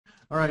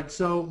All right,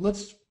 so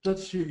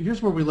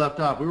here's where we left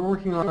off. We were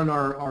working on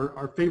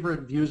our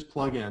favorite views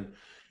plugin,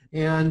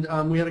 and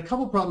we had a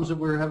couple problems that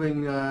we were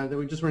having that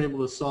we just weren't able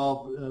to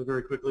solve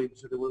very quickly. It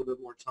took a little bit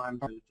more time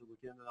to look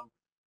into them.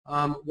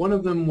 One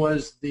of them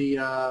was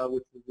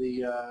with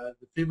the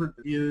favorite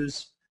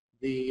views,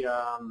 the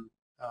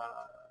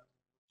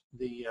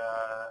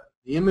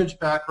image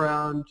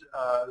background.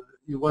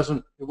 It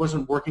wasn't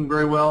working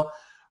very well.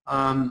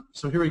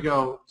 So here we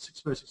go,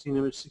 6x16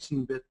 image,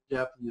 16-bit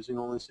depth using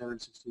only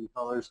standard 16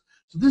 colors.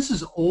 So this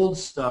is old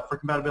stuff for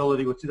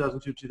compatibility with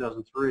 2002,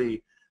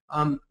 2003.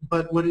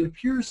 But what it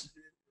appears,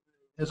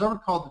 as I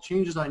recall, the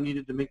changes I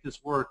needed to make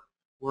this work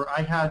were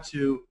I had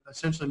to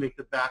essentially make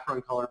the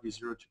background color be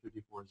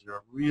 02540.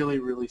 Really,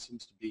 really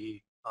seems to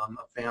be a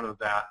fan of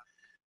that.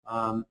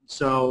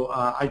 So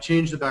I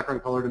changed the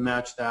background color to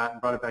match that and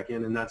brought it back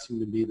in, and that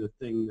seemed to be the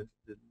thing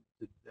that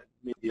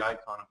made the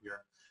icon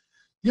appear.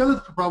 The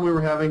other problem we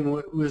were having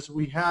was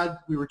we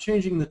were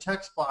changing the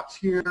text box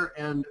here,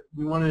 and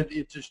we wanted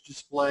it to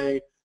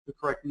display the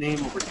correct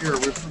name over here.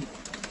 We're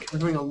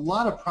having a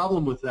lot of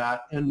problem with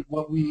that, and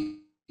what we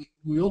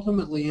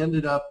ultimately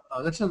ended up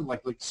that sounded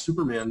like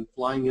Superman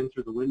flying in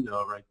through the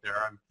window right there.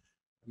 I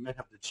might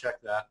have to check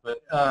that,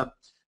 but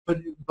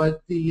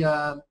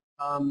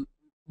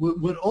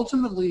what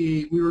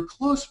ultimately we were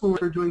close when we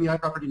were doing the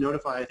iProperty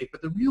notify, I think,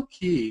 but the real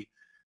key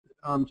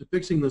to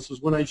fixing this was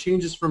when I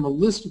changed this from a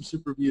list of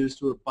super views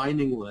to a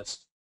binding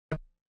list. And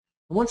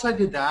once I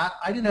did that,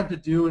 I didn't have to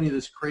do any of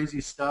this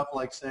crazy stuff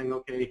like saying,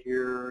 okay,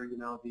 here, you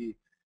know,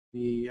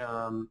 we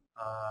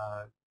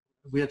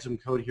had some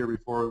code here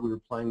before we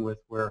were playing with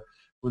where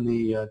when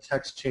the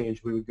text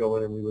changed, we would go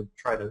in and we would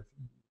try to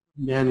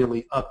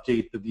manually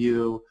update the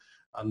view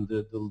on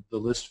the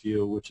list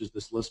view, which is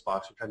this list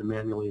box. We try to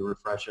manually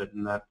refresh it,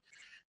 and that.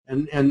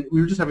 And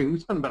we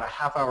spent about a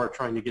half hour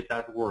trying to get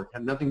that to work.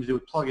 Had nothing to do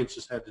with plugins,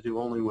 just had to do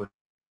only with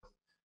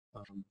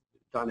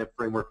 .NET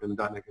Framework and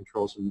 .NET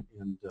Controls, and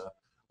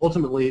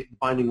ultimately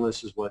binding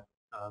lists is what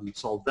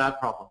solved that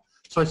problem.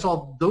 So I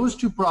solved those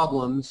two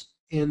problems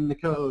in the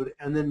code,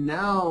 and then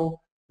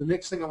now the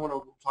next thing I want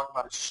to talk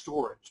about is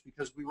storage,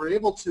 because we were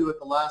able to, at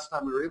the last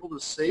time, we were able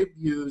to save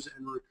views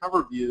and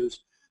recover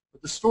views,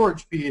 but the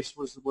storage piece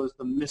was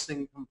the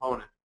missing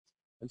component.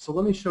 And so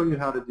let me show you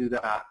how to do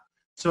that.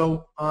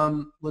 So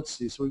let's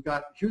see. So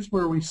here's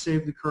where we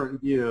save the current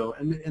view,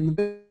 and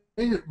the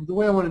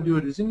way I want to do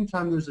it is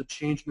anytime there's a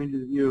change made to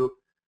the view,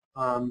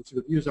 to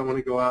the views, I want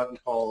to go out and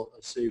call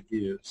save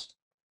views.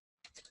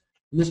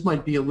 And this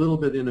might be a little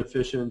bit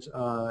inefficient,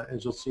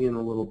 as you'll see in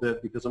a little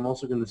bit, because I'm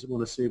also going to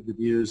want to save the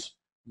views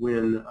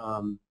when I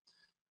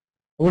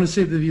want to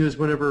save the views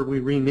whenever we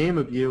rename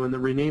a view, and the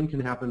rename can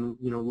happen,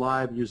 you know,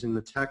 live using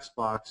the text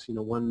box, you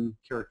know, one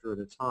character at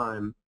a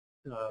time.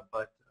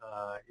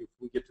 If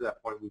we get to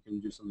that point, we can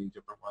do something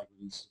different, like we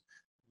can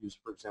use,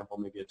 for example,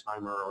 maybe a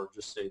timer, or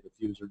just say the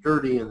views are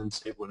dirty, and then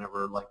save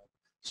whenever, like,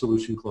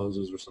 solution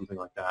closes or something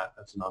like that.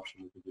 That's an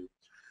option we can do.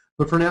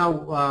 But for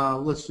now,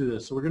 let's do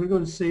this. So we're going to go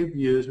to save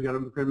views. We've got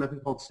a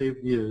method called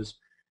save views.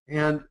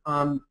 And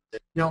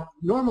now,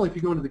 normally, if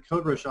you go into the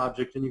CodeRush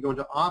object and you go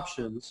into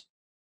options,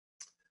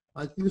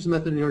 I think there's a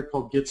method in here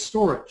called get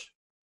storage.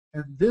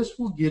 And this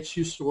will get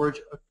you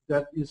storage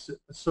that is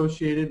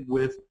associated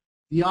with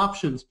the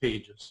options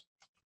pages.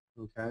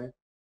 Okay,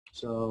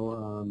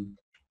 so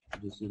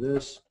just do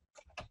this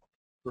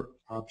for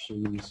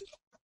options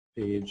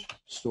page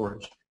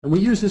storage. And we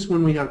use this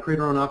when we create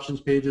our own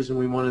options pages and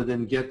we want to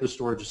then get the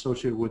storage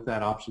associated with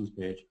that options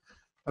page.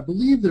 I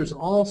believe there's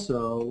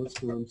also, let's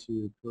go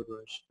into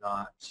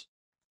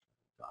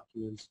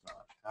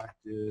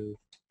CodeRush.documents.active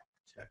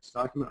text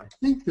document. I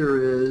think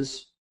there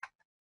is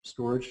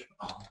storage.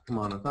 Oh, come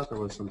on, I thought there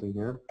was something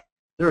here.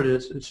 There it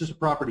is. It's just a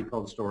property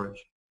called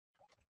storage.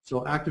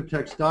 So active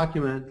text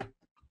document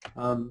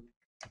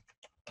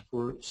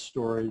for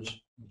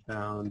storage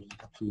bound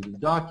to the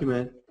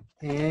document,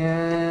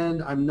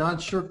 and I'm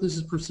not sure if this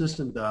is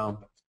persistent though.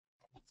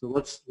 So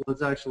let's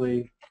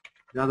actually,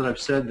 now that I've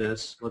said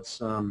this, let's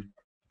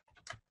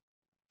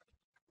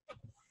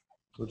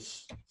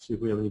see if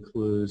we have any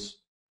clues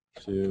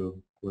to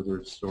whether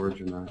it's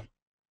storage or not,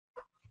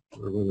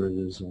 or whether it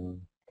is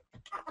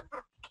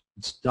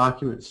it's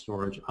document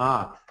storage.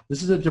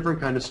 This is a different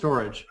kind of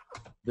storage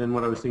than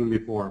what I was thinking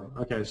before.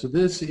 Okay, so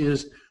this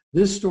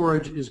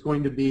storage is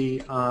going to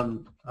be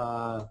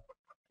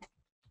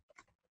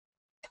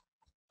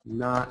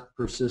not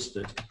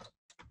persistent.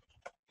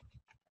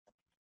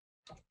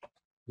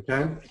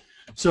 Okay,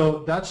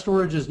 so that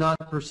storage is not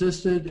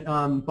persisted,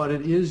 but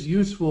it is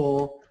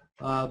useful,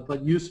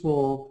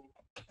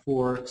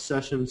 for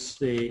session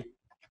state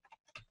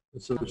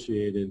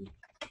associated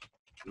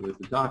with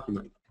the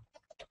document.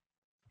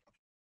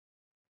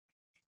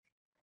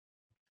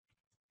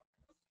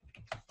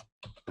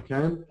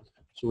 Okay,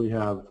 so we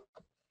have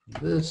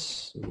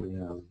this, and we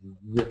have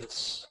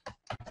this.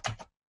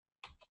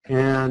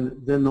 And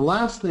then the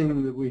last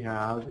thing that we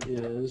have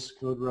is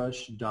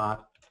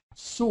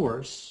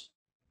CodeRush.source.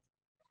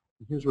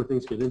 And here's where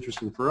things get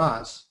interesting for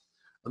us,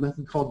 a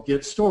method called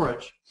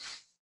getStorage.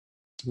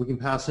 We can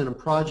pass in a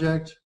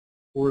project,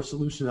 or a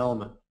solution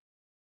element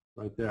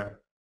right there.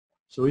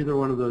 So either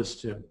one of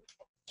those two.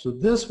 So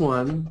this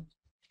one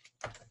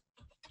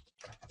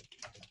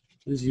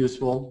is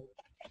useful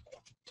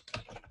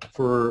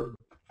for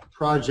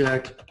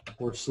project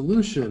or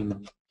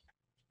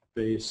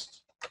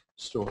solution-based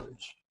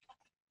storage.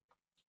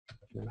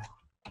 Okay.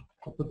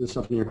 I'll put this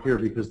up near here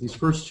because these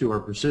first two are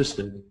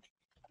persistent,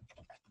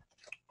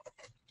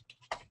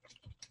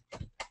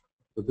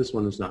 but this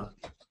one is not.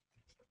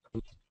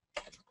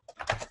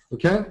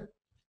 Okay?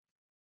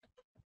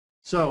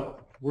 So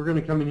we're going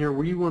to come in here.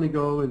 We want to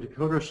go into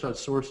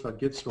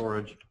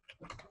coderush.source.getStorage.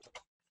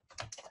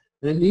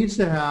 And it needs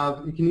to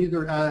have, you can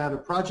either add a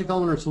project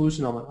element or a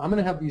solution element. I'm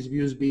going to have these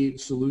views be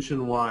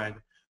solution-wide.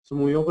 So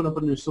when we open up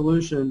a new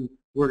solution,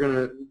 we're going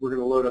to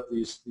load up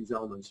these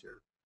elements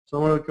here. So I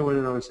want to go in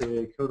and I want to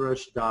say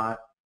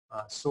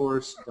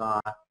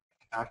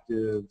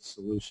coderush.source.active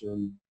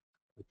solution.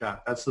 Like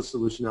that. That's the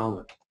solution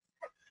element.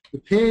 The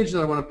page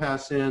that I want to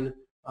pass in,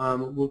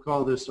 we'll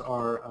call this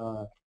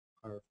our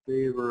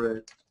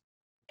favorite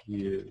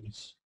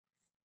views.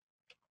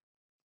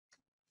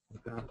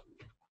 Like that.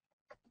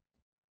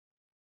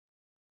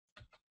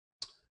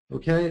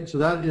 Okay, so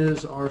that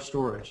is our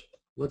storage.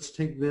 Let's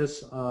take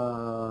this.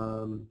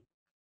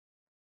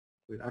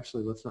 Wait,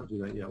 actually, let's not do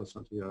that yet. Let's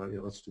not do that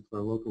yet. Let's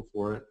declare local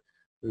for it.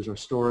 There's our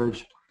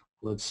storage.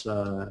 Let's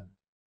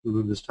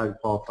remove this type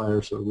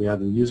qualifier so we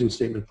add a using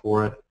statement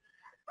for it.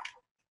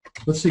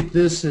 Let's take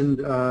this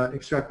and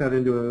extract that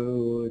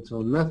into its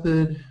own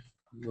method.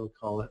 We'll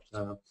call it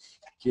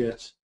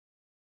get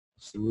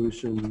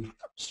solution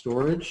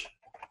storage.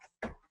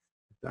 Like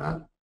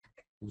that.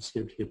 We'll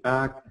skip to get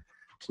back.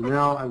 So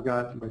now I've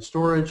got my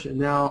storage, and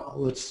now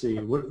let's see,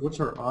 what's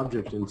our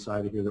object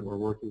inside of here that we're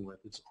working with?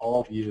 It's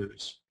all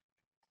views.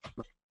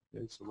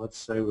 Okay, so let's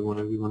say we want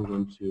to go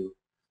into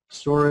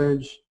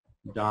storage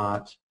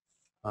dot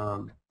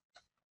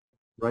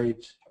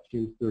write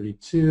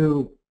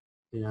 32,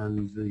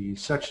 and the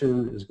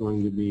section is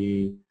going to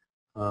be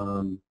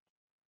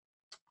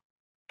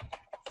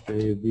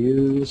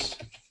views,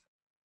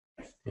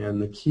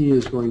 and the key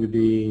is going to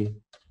be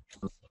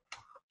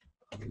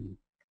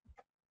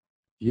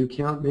view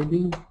count,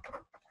 maybe,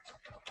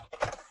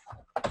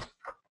 like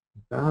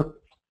that,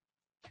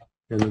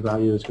 and the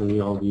value is going to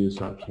be all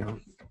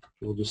views.count.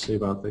 We'll just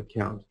save out the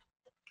count.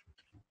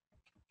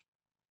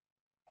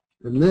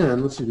 And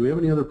then, let's see, do we have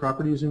any other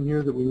properties in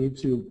here that we need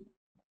to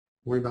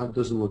worry about? It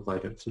doesn't look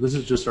like it. So this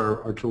is just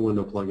our tool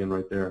window plugin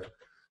right there.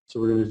 So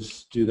we're going to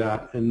just do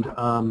that. And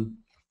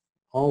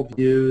all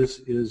views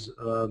is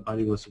a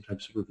binding list of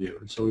type super view.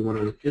 And so we want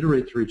to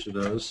iterate through each of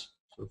those.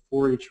 So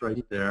for each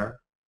right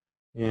there.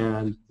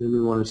 And then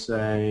we want to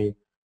say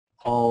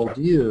all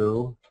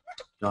view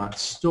dot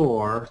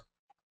store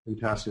and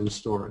pass in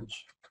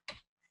storage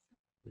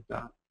like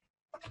that.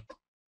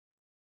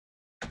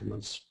 And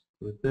let's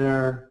put it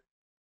there.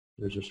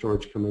 There's your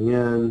storage coming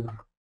in.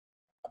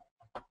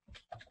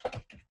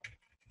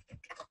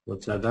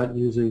 Let's add that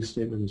using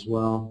statement as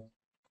well.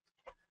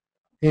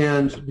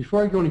 And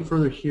before I go any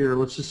further here, I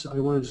want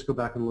to just go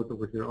back and look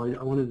over here.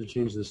 I wanted to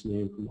change this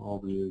name from all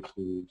view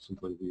to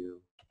simply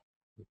view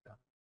like that.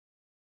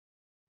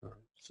 All right,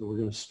 so we're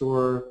going to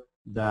store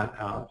that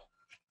out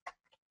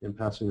and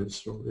pass in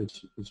its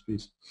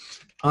piece.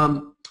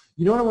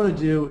 You know what I want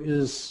to do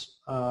is,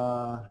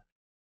 well,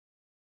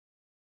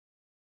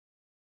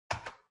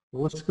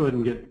 let's go ahead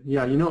and get,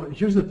 yeah, you know,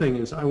 here's the thing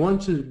is I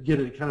want to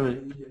get it kind of,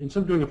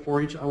 instead of doing a for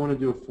each, I want to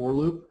do a for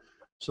loop.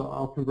 So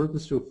I'll convert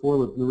this to a for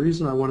loop. And the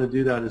reason I want to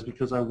do that is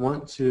because I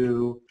want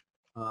to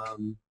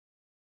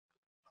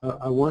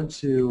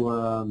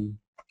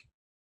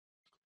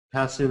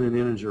pass in an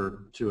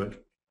integer to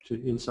it,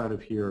 to inside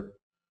of here,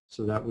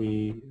 so that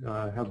we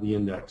have the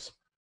index.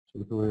 So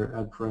we're going to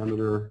add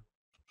parameter,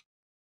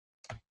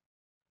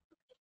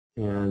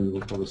 and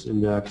we'll call this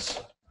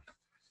index,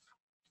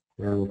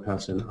 and we'll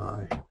pass in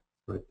I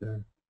right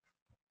there.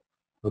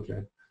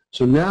 Okay.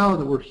 So now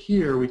that we're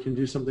here, we can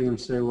do something and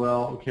say,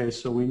 well, okay,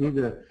 so we need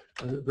a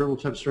variable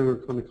type string. We're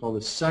going to call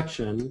this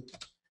section,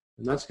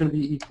 and that's going to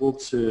be equal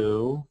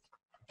to,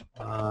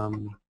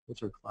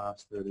 what's our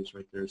class? There it is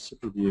right there,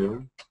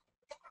 superview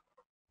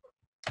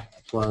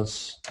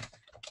plus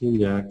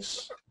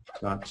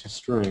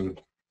index.toString.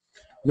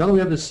 Now that we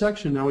have this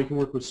section, now we can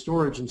work with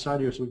storage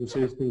inside here, so we can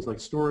say things like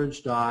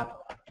storage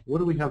dot, what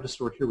do we have to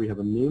store here? We have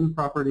a name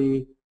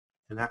property,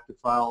 an active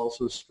file,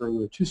 also a string.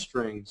 There are two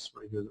strings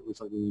right here that looks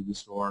like we need to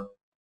store,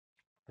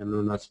 and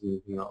then that's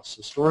anything else.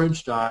 So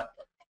storage dot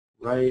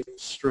write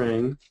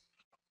string,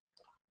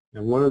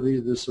 and one of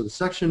so the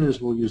section is,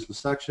 we'll use the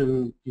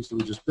section piece that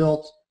we just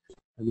built,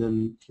 and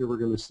then here we're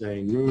going to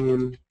say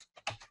name,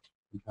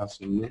 and pass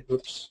in,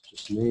 oops,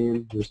 just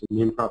name. Here's the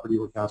name property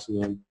we're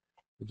passing in.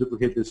 We'll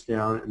duplicate this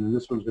down, and then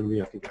this one's going to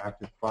be, I think,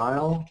 active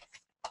file.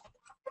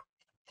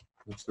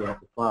 That's the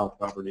active file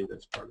property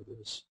that's part of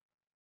this.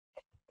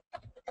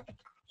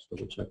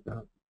 Double check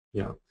that.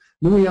 Yeah.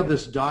 Then we have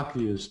this doc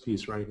views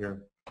piece right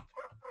here.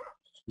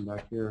 Just come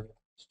back here.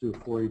 Let's do a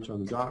for each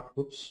on the doc.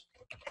 Oops.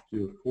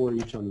 Do a for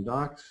each on the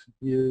docs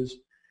views.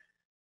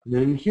 And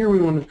then here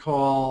we want to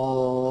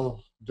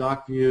call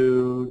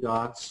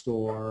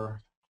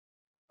docview.store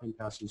and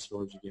pass in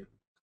storage again,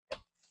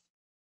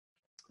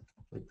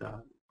 like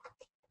that.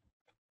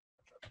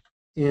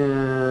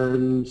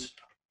 And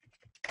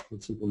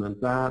let's implement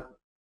that.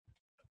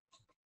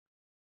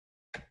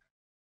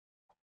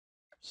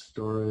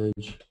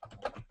 Storage.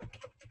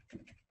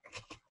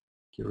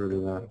 Get rid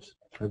of that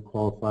type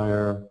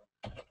qualifier.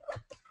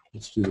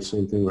 Let's do the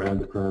same thing. We'll add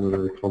the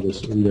parameter, call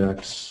this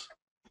index.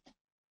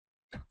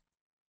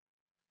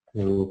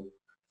 And we'll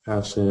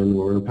pass in,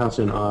 we're going to pass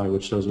in I,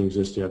 which doesn't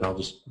exist yet. I'll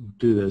just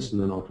do this and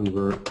then I'll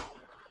convert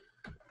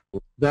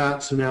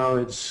that. So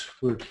now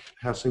we're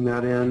passing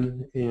that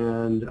in.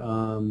 And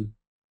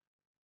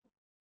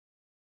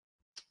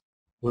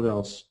what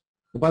else?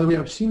 Well, by the way,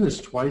 I've seen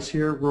this twice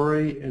here,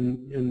 Rory,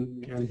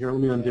 and here, let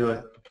me undo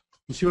it.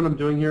 You see what I'm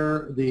doing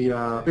here?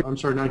 I'm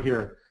sorry, not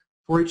here.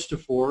 4h to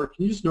 4.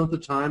 Can you just note the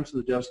time so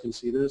the devs can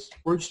see this?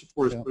 4h to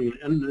 4 is putting an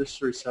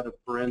unnecessary set of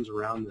parens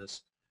around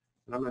this.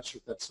 And I'm not sure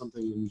if that's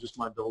something in just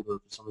my build or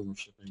if it's something we're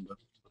shipping, but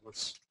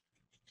let's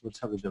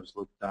have the devs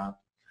look at that.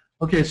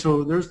 Okay,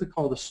 so there's the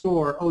call to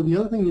store. Oh, the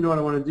other thing what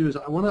I want to do is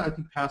I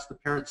think pass the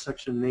parent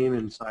section name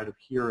inside of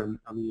here and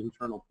on the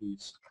internal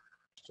piece.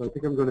 So I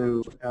think I'm going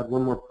to add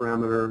one more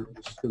parameter.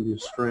 This is going to be a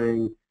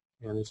string,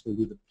 and it's going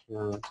to be the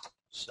parent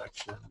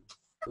section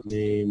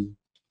name,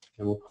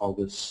 and we'll call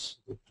this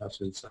the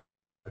pass in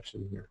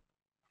section here.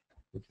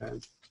 Okay,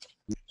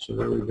 so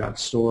there we've got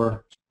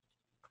store.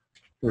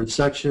 Parent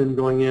section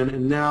going in,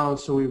 and now,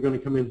 so we're going to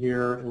come in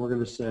here and we're going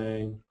to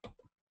say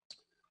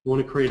we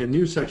want to create a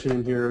new section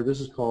in here. This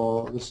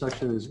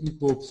section is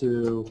equal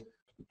to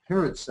the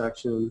parent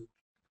section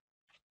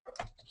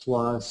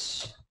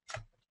plus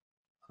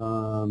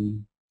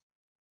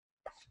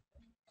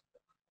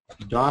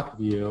doc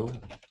view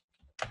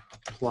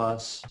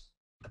plus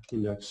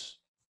index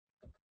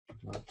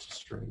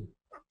string,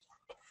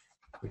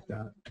 like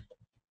that.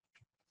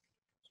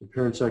 So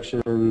parent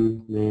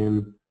section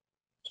name.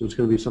 So it's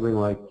going to be something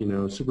like,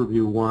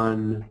 superview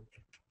 1.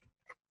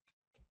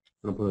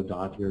 I'm going to put a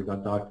dot here,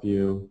 doc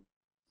view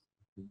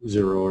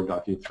 0 or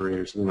doc view 3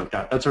 or something like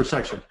that. That's our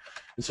section.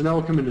 And so now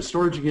we'll come into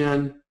storage again,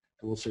 and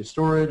we'll say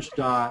storage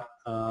dot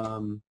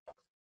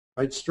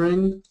write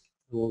string.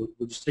 We'll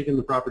just take in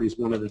the properties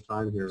one at a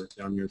time here,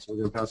 down here. So we're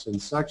going to pass in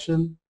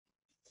section,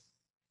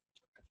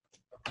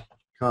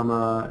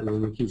 comma, and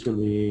then the key is going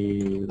to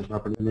be the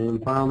property name,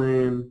 file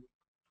name.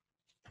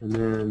 And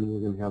then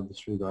we're going to have the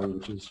string value,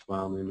 which is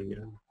file name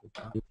again.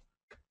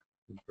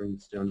 Bring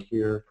this down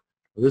here.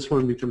 Well, this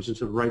one becomes,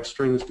 instead of write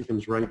string, this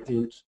becomes write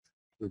int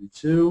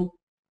 32.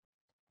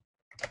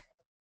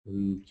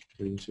 And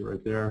you can see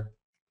right there.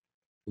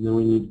 And then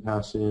we need to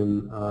pass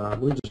in,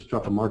 let me just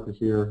drop a marker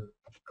here.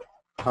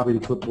 Copy to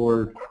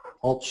clipboard,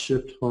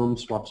 Alt-Shift-Home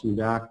swaps me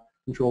back.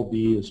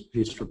 Control-B is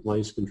paste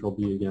replace,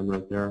 Control-B again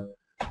right there.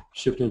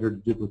 Shift-Enter to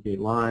duplicate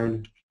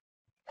line.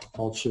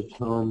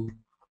 Alt-Shift-Home.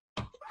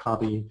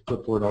 Copy,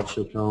 clipboard,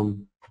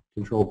 Alt-Shift-Home,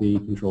 Control-B,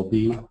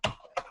 Control-B,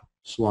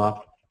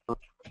 swap,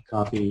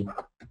 copy,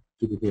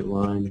 duplicate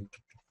line,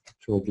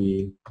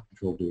 Control-B,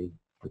 Control-B,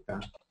 like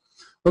that.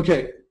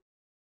 Okay,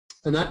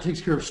 and that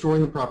takes care of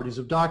storing the properties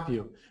of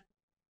DocView.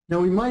 Now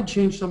we might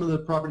change some of the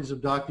properties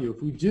of DocView.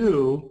 If we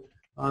do,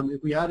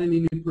 if we add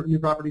any new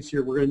properties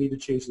here, we're going to need to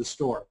change the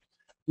store.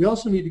 We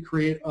also need to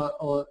create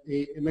a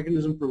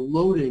mechanism for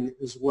loading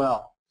as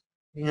well.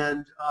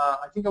 And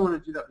I think I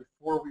want to do that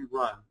before we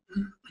run.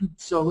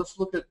 So let's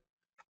look at,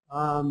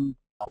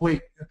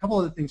 wait, a couple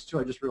other things too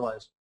I just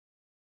realized.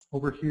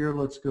 Over here,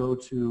 let's go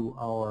to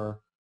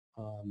our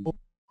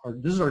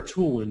this is our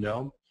tool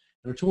window.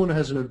 And our tool window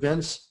has an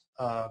events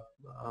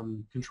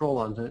control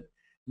on it.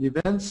 The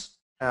events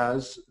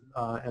has,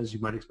 as you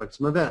might expect,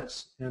 some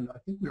events. And I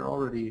think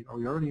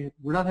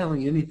we're not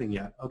handling anything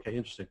yet. Okay,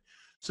 interesting.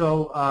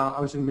 So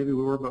I was thinking maybe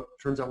we were, but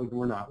turns out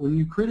we're not. When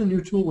you create a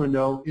new tool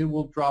window, it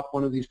will drop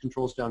one of these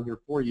controls down here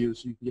for you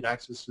so you can get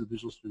access to the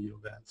Visual Studio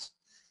events.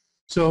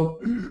 So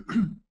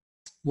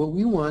what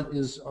we want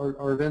is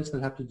our events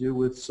that have to do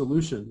with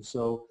solutions.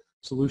 So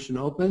solution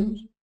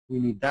opened, we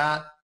need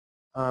that.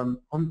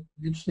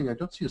 Interesting, I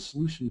don't see a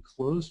solution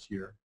closed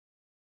here.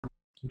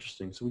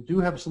 Interesting, so we do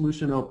have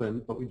solution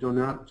open, but we do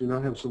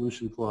not have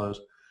solution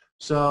closed.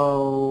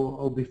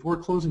 So before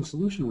closing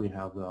solution we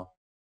have though.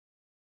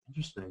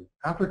 Interesting.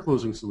 After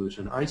closing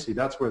solution, I see.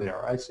 That's where they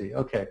are. I see.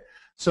 Okay.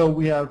 So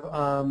we have.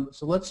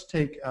 So let's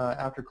take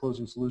after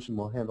closing solution.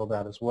 We'll handle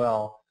that as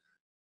well.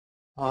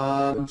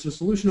 So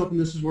solution open.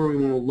 This is where we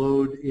want to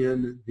load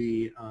in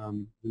the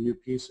new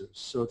pieces.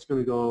 So it's going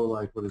to go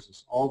like, what is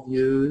this? All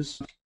views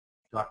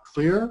dot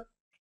clear,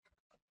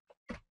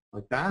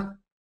 like that.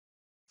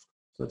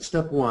 So that's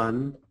step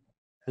one.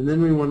 And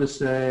then we want to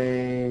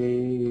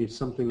say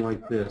something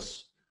like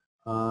this.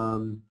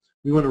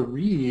 We want to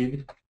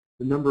read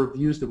the number of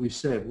views that we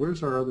saved.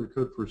 Where's our other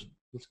code for?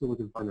 Let's go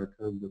look and find our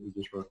code that we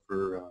just wrote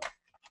for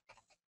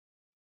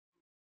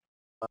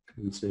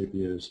and save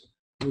views.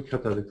 Let me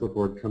cut that to the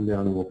clipboard, come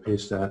down, and we'll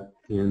paste that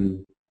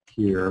in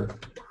here.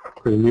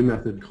 Create a new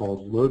method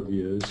called load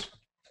views.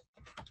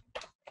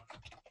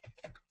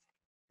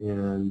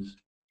 And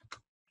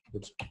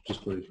let's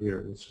just put it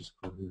here. Let's just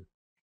go here.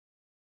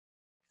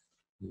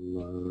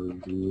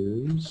 Load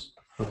views.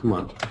 Oh, come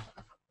on.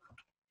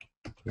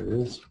 There it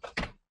is.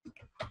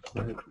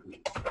 All right.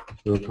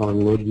 So we're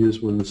calling load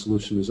views when the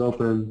solution is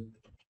open,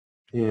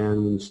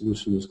 and when the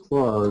solution is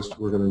closed,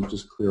 we're going to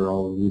just clear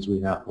all of these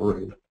we have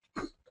already.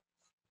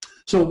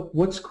 So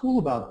what's cool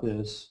about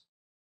this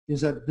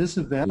is that this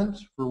event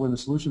for when the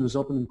solution is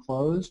open and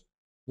closed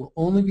will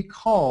only be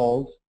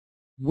called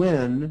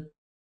when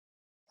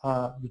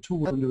the tool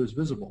window is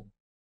visible.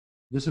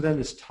 This event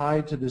is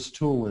tied to this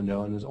tool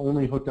window and is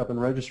only hooked up and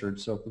registered.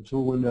 So if the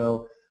tool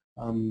window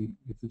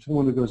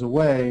goes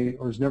away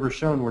or is never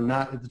shown,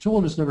 if the tool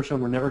window is never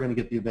shown, we're never going to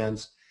get the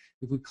events.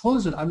 If we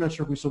close it, I'm not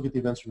sure if we still get the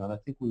events or not. I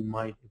think we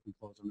might if we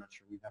close. I'm not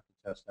sure. We'd have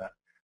to test that.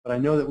 But I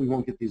know that we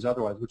won't get these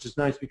otherwise, which is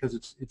nice because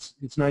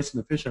it's nice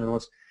and efficient.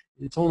 Unless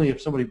it's only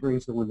if somebody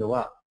brings the window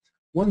up.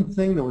 One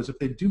thing though is if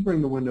they do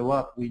bring the window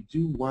up, we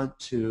do want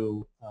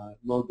to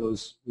load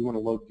those. We want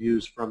to load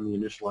views from the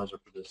initializer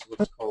for this. So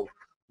let's call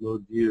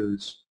load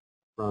views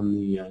from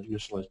the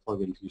initialize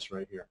plugin piece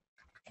right here.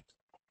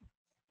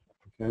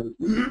 Okay.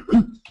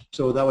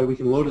 So that way we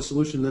can load a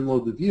solution, then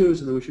load the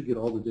views, and then we should get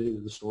all the data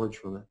to the storage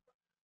from it.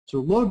 So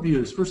load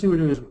views. First thing we're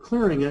doing is we're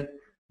clearing it.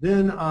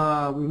 Then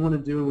we want to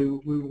do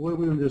what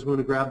we want to do is we want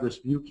to grab this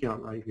view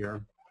count right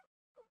here,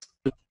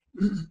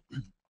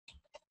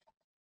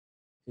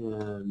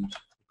 and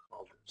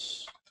call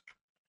this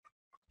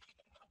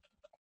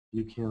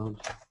view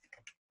count.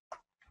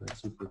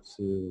 That's equal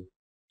to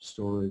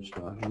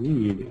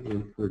storage.read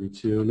in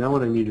 32. Now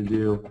what I need to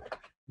do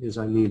is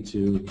I need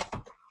to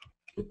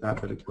get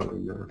that bit of code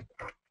in there.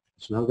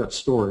 So now I've got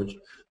storage.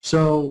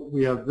 So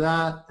we have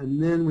that,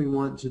 and then we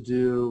want to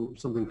do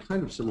something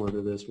kind of similar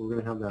to this. We're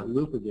going to have that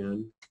loop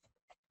again.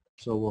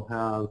 So we'll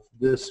have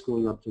this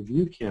going up to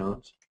view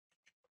count.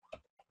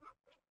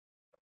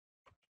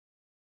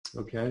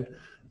 Okay.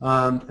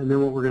 And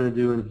then what we're going to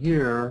do in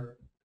here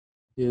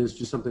is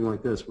do something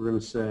like this. We're going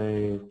to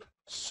say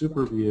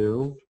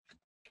superview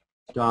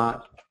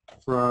dot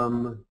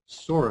from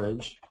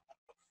storage,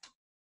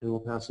 and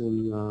we'll pass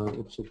in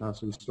we'll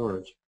pass in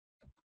storage.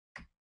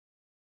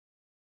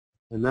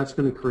 And that's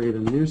going to create a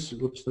new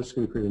that's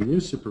going to create a new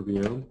super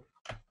view.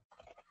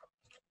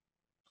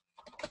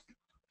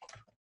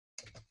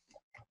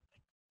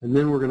 And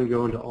then we're going to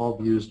go into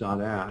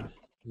allViews.add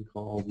and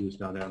call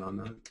allViews.add on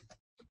that.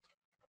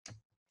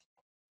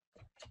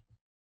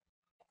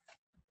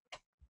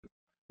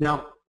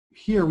 Now,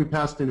 here we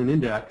passed in an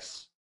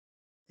index,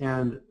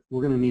 and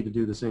we're going to need to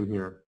do the same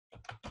here.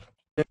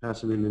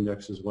 Pass in an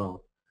index as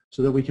well,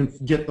 so that we can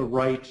get the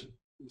right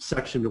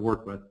section to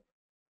work with.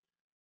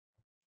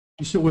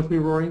 You still with me,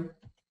 Rory?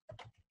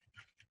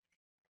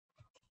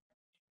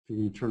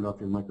 You turned off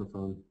your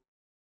microphone.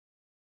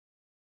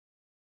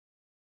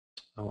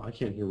 Oh, I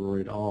can't hear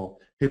Rory at all.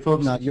 Hey,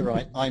 folks. No, you're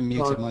right. I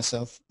muted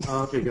myself.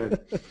 Oh, okay, good.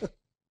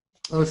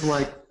 I was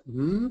like,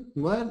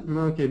 what?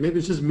 Okay, maybe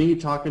it's just me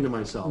talking to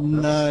myself.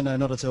 No,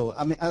 not at all.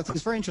 I mean, I think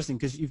it's very interesting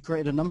because you've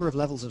created a number of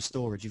levels of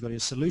storage. You've got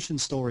your solution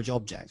storage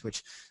object,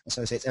 which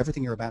associates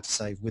everything you're about to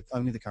save with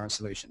only the current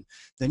solution.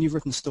 Then you've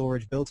written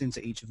storage built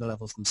into each of the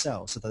levels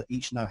themselves so that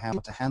each know how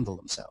to handle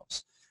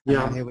themselves. And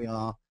now here we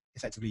are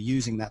effectively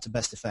using that to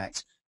best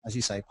effect, as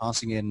you say,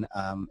 passing in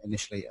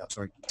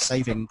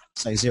saving,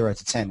 say, 0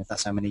 to 10 if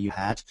that's how many you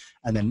had,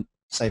 and then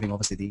saving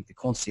obviously the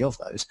quantity of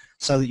those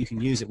so that you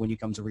can use it when you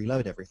come to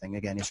reload everything,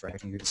 again,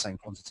 iterating the same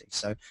quantity.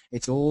 So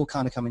it's all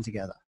kind of coming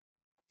together.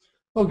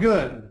 Oh,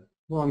 good.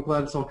 Well, I'm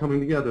glad it's all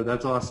coming together.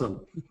 That's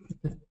awesome.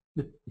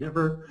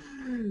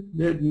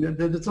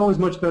 It's always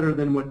much better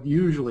than what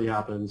usually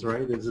happens,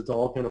 right? Is it's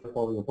all kind of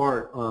falling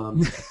apart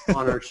on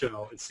our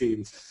show, it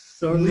seems.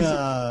 So at least,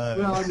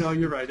 well, no,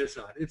 you're right. It's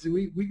not. It's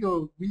we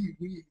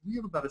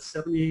have about a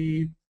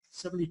 73%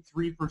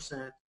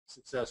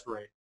 success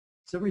rate.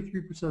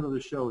 73% of the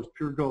show is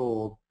pure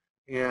gold,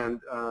 and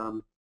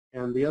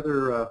the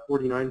other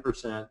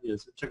 49%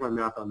 is, check my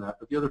math on that,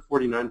 but the other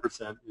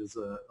 49% is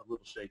a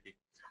little shaky.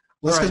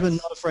 Well, that's because we're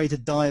not afraid to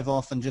dive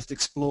off and just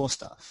explore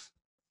stuff.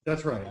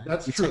 That's right.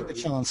 That's true. We take the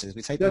chances.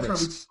 We take the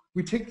risks. Right.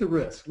 We take the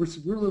risk.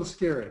 We're a little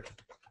scary.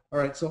 All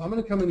right, so I'm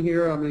going to come in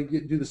here. I'm going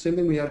to do the same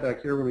thing we had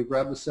back here when we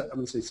grab the set. I'm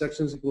going to say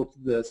section is equal to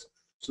this.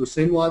 So the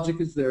same logic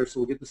is there, so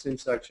we'll get the same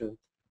section.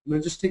 I'm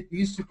going to just take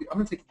these two. I'm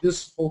going to take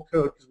this whole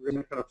code because we're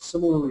going to kind of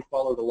similarly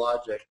follow the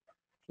logic.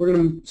 We're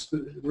going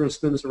to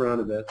spin this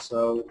around a bit.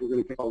 So we're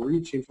going to call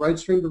read, change write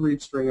string to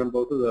read string on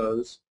both of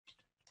those.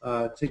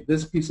 Take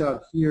this piece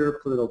out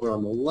here, put it over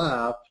on the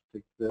left.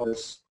 Take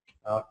this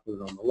out, put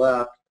it on the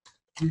left.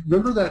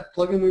 Remember that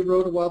plugin we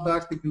wrote a while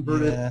back that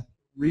converted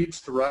reads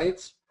to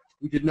writes?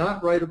 We did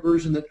not write a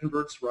version that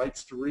converts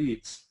writes to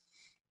reads.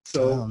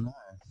 So,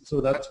 so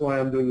that's why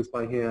I'm doing this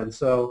by hand.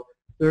 So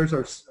there's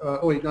our,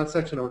 oh wait, not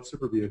section, I want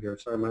super view here.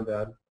 Sorry, my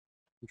bad.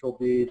 Control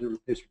B to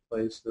paste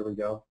replace. There we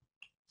go.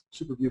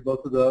 Super view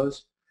both of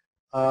those.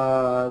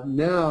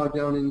 Now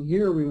down in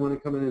here, we want to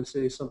come in and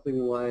say something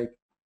like,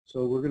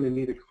 so we're going to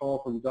need a call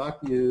from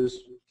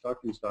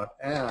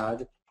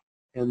docviews.add,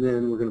 and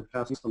then we're going to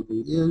pass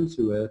something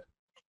into it.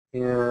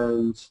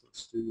 and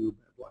let's do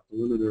block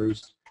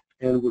delimiters.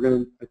 And we're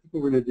going to, I think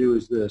what we're going to do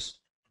is this,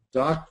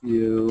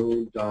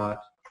 docview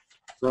dot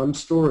from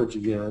storage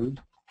again,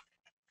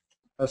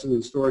 passing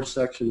in storage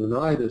section and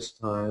I this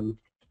time,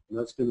 and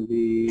that's going to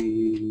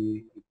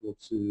be equal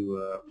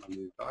to a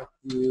new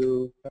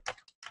docview.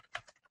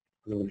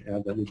 I'm going to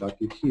add that new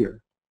docview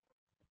here.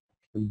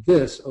 And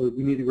this, oh,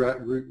 we need to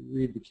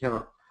read the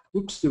count.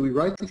 Oops, did we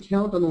write the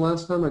count on the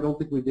last time? I don't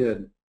think we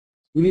did.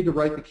 We need to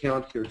write the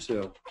count here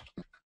too.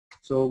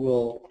 So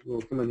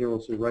we'll come in here,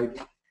 we'll say write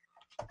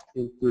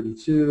int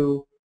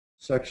 32,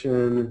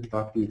 section,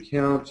 docview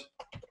count,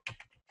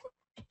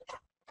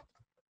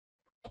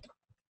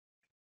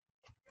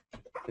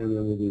 and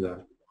then we'll do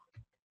that.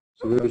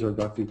 So there's our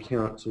docview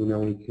count, so now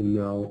we can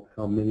know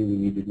how many we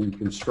need to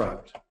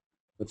reconstruct.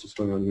 That's what's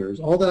going on here. Is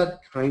all that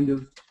kind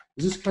of,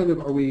 is this kind of,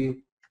 are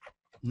we?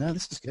 No,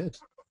 this is good.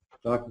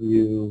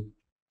 Docview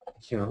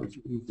count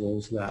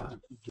equals that.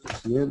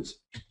 Int.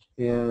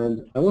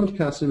 And I want to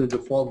pass in a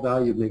default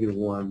value of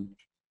 -1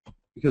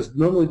 because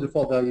normally the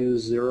default value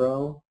is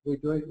 0. Wait,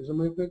 is that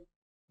my pick?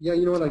 Yeah,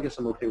 you know what? I guess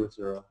I'm okay with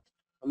 0.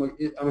 I'm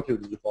okay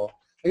with the default.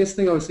 I guess the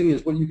thing I was thinking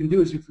is what you can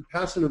do is if you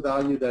pass in a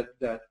value that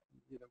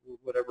you know,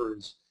 whatever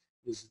is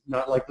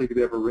not likely to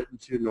be ever written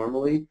to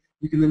normally,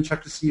 you can then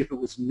check to see if it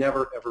was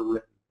never ever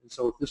written. And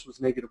so if this was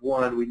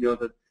 -1, we know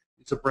that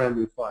it's a brand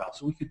new file.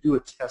 So we could do a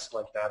test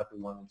like that if we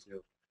wanted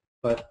to.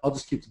 But I'll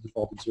just keep the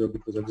default at 0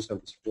 because I just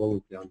have this for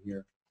loop down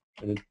here.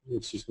 And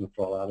it's just going to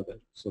fall out of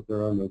it. So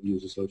there are no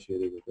views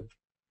associated with it.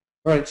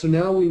 All right, so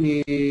now we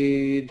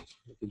need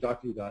the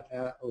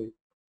docview.add. Oh,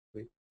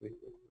 wait,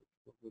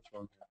 what's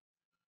wrong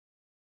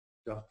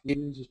here?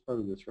 Docviews is part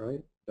of this,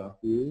 right?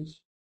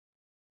 Docviews.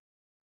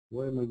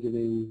 Why am I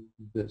getting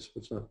this?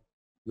 What's that?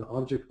 The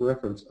object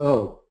reference.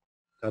 Oh,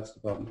 that's the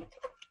problem.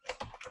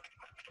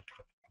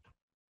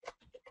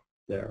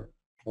 There.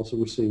 Also,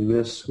 we're seeing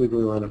this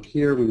squiggly line up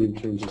here. We need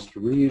to change this to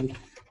read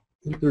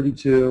in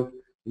 32.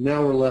 And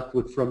now we're left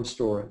with from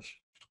storage.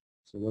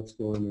 So let's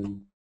go in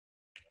and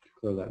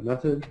declare that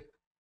method.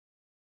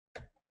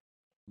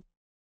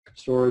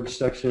 Storage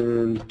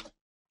section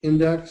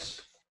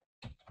index.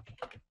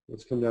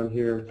 Let's come down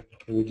here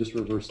and we just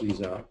reverse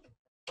these out.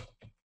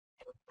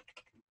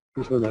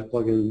 Here's when that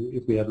plugin,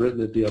 if we had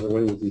written it the other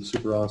way, would be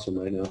super awesome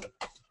right now.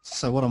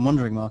 So what I'm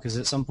wondering, Mark, is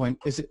at some point,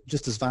 is it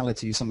just as valid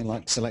to use something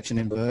like selection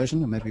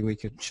inversion, and maybe we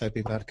could show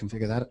people how to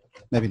configure that?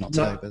 Maybe not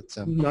today,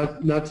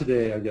 but not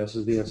today, I guess,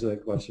 is the answer to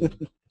that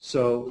question.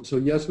 so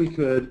yes, we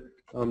could.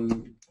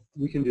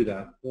 We can do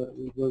that.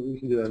 We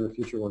can do that in a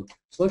future one.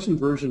 Selection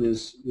inversion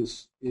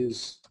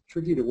is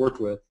tricky to work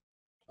with,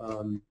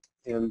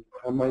 and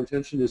my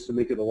intention is to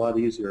make it a lot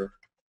easier.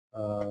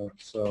 All right,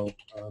 so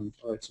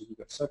we've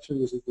got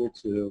section is equal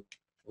to.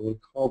 We'll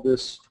call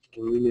this.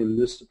 We'll rename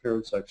this to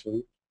parent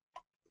section.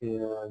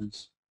 And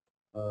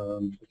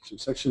so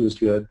section is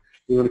good.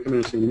 We want to come in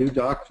and say new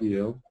doc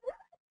view.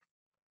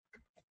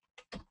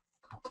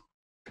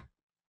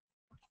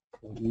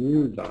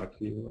 New doc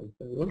view, like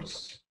that.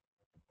 Whoops.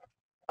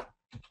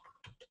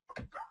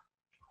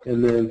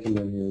 And then come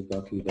down here,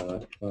 doc view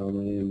dot file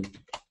name,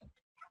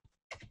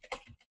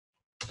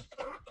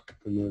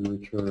 and then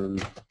return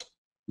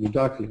new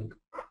doc view.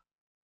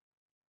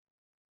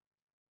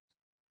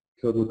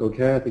 Code look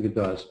okay? I think it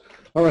does.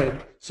 All right,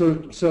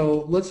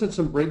 so let's set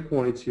some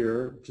breakpoints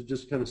here to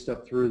just kind of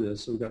step through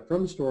this. So we've got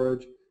from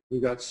storage,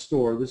 we've got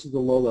store. This is the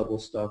low-level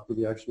stuff for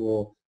the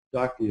actual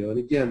doc view. And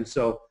again,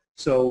 so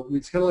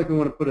it's kind of like we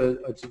want to put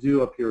a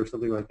to-do up here or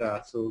something like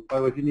that. So by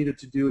the way, if you need a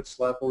to-do, it's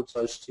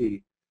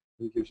 //t.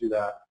 It gives you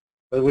that.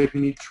 By the way, if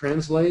you need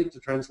translate to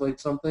translate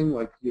something,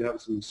 like you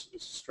have some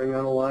string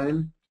on a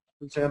line,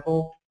 for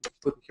example,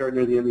 put the caret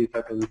near the end, you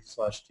type in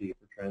 /t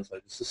for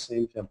translate. It's the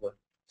same template.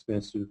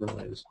 Spans 2 different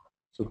ways.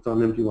 So if it's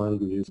on an empty line, you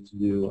can use to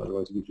do,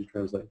 otherwise it gives you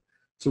translate.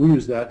 So we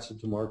use that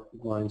to mark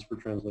lines for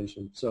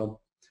translation.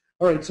 So,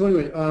 all right, so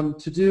anyway,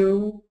 to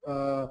do,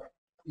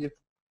 if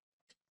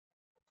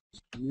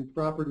new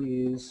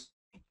properties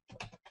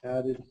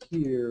added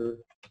here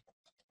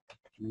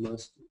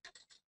must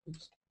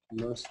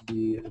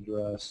be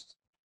addressed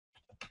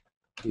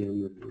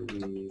in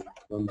the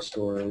from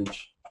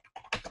storage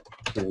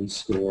and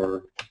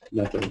store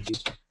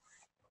methods.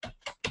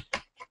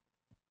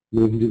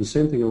 And we can do the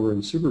same thing over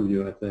in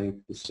SuperView, I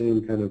think, the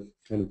same kind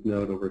of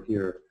note over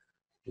here.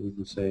 And we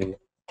can say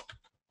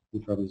the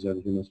properties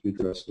added here must be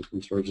addressed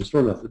from storage and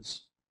store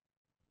methods.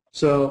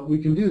 So we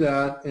can do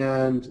that,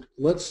 and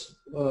let's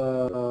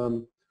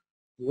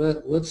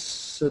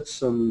set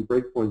some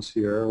breakpoints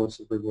here. What's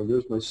the breakpoint?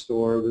 There's my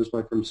store. There's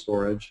my from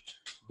storage.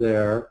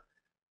 There.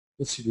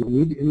 Let's see. Do we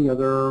need any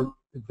other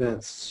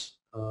events?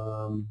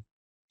 I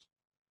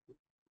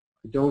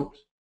don't.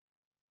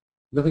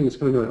 Nothing is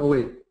coming on. Oh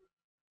wait.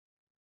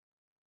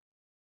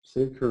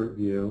 Save current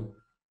view.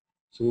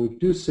 So when we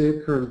do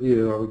save current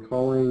view, are we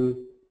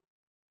calling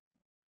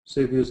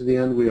save views at the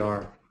end? We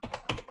are.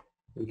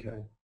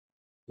 Okay.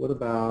 What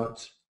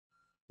about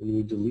when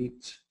we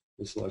delete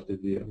the selected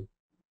view?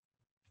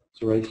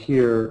 So right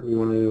here, we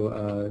want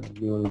to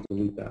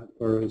delete that,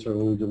 or sorry,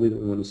 when we delete it,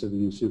 we want to save the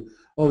views too.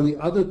 Oh, and the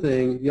other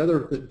thing,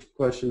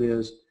 question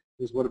is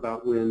what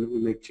about when we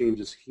make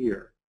changes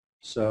here?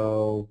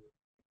 So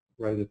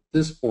right at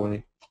this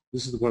point,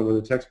 this is the point where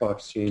the text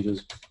box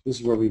changes. This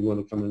is where we want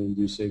to come in and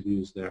do save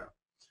views there.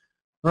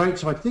 All right,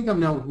 so I think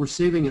we're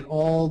saving it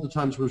all the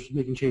times we're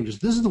making changes.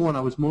 This is the one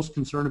I was most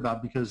concerned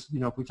about because,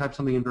 if we type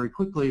something in very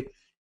quickly,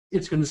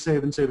 it's going to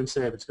save and save and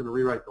save. It's going to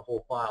rewrite the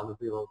whole file. If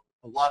we have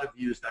a lot of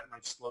views, that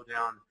might slow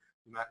down,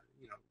 that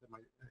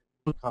might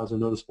cause a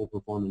noticeable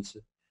performance.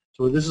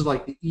 So this is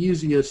like the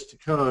easiest to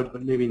code,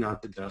 but maybe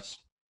not the best.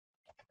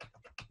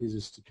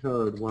 Easiest to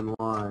code, one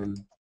line,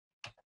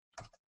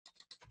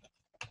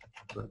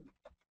 but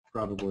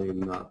probably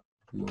not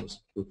the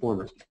most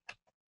performant.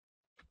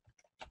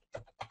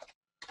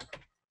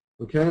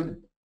 Okay?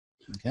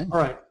 Okay. All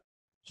right.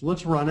 So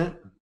let's run it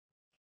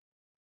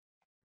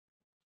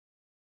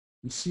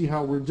and see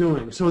how we're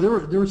doing. So there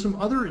were some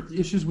other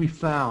issues we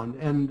found,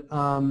 and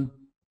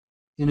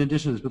in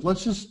addition to this, but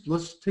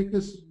let's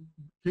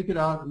take it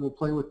out and we'll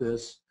play with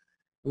this,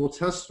 and we'll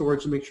test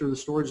storage to make sure the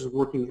storage is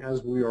working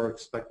as we are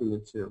expecting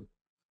it to.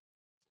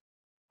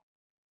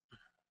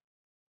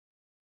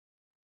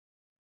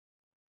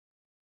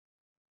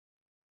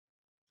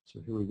 So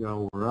here we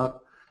go. We're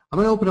up. I'm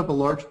going to open up a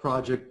large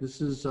project.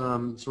 This is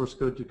source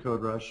code to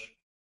CodeRush,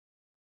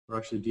 or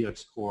actually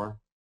DX Core.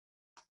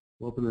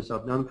 We'll open this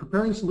up. Now, in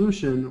preparing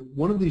solution,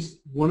 one of the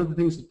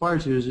things that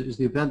fires here is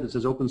the event that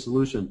says open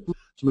solution. So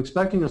I'm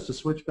expecting us to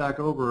switch back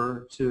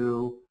over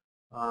to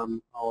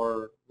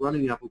our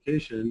running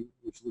application,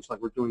 which looks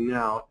like we're doing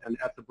now, and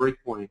at the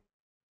breakpoint.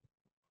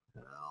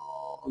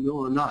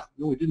 No, I'm not.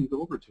 No, we didn't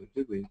go over to it,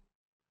 did we?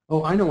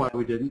 Oh, I know why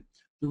we didn't.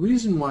 The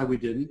reason why we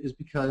didn't is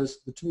because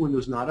the tool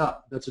window's not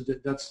up. There it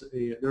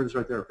is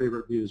right there,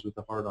 favorite views with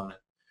the heart on it.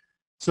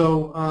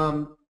 So,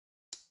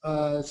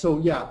 so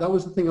yeah, that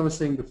was the thing I was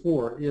saying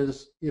before.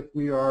 Is if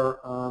we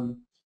don't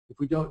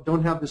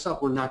have this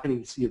up, we're not going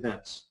to see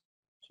events.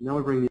 So now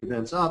we bring the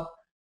events up.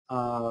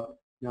 Now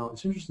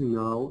it's interesting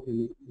though.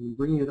 In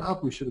bringing it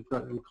up, we should have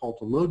gotten a call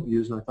to load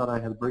views, and I thought I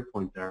had a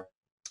breakpoint there.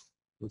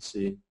 Let's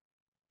see.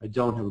 I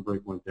don't have a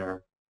breakpoint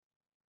there.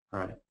 All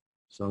right.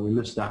 So we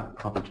missed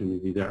that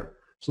opportunity there.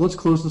 So let's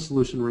close the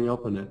solution,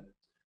 reopen it.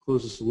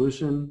 Close the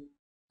solution.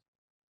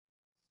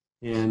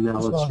 And now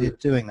let's while you're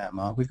doing that,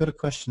 Mark, we've got a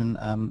question.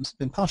 It's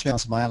been partially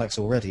answered by Alex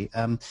already.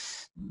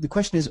 The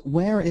question is,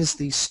 where is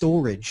the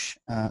storage?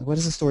 Where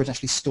does the storage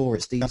actually store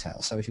its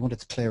details? So if you wanted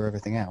to clear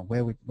everything out,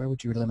 where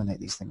would you eliminate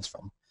these things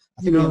from?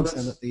 I think we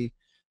understand that the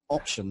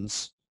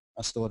options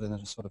are stored in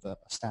a sort of a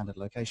standard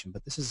location,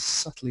 but this is a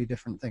subtly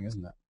different thing,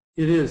 isn't it?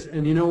 It is,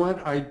 and you know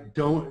what? I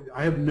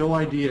have no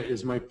idea.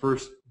 Is my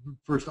first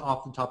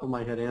off the top of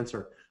my head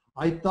answer.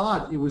 I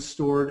thought it was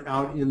stored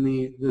out in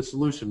the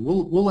solution.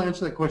 We'll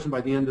answer that question by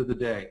the end of the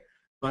day,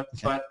 but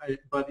okay.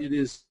 but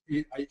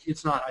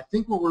it's not. I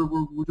think what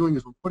we're doing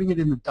is we're putting it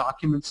in the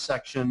documents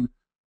section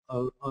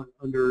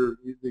under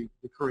the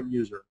current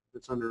user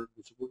that's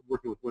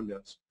working with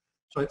Windows.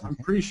 So I'm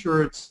pretty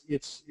sure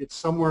it's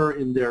somewhere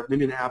in there,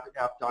 maybe an app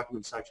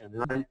document section,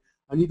 and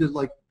I need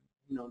to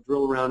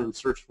drill around and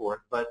search for it,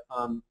 but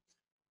I'll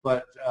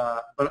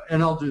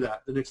do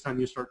that. The next time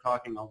you start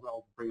talking,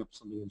 I'll bring up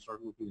something and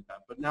start looking at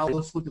that. But now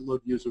let's look at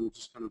load views and we'll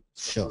just kind of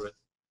go through it.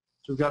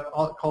 So we've got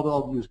call to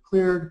all views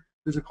cleared.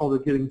 There's a call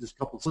to getting just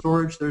coupled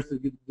storage. There's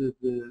getting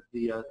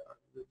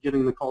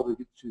the call to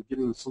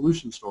getting the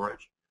solution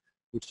storage,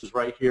 which is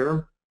right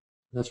here.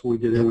 That's what we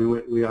did, and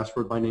we asked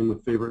for it by name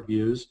with favorite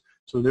views.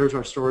 So there's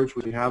our storage.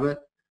 We have it,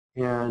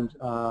 and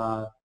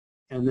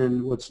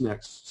then what's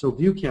next? So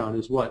view count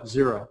is what?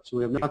 0. So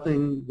we have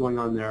nothing going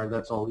on there.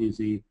 That's all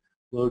easy.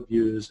 Load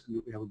views,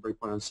 and we have a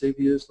breakpoint on save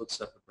views. Let's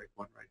set the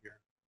breakpoint right here.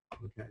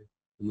 Okay,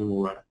 and then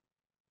we'll run it.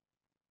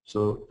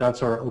 So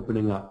that's our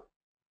opening up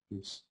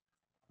piece.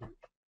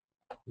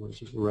 Let's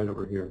just right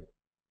over here.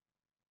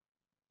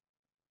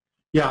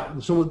 Yeah,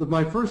 so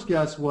my first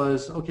guess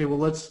was, okay, well,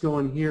 let's go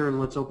in here and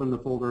let's open the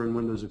folder in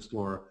Windows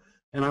Explorer.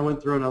 And I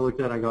went through and I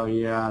looked at it, I go,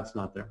 yeah, it's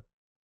not there.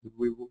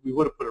 We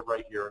would have put it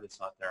right here and it's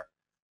not there.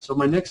 So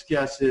my next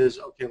guess is,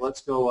 okay,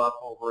 let's go up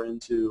over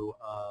into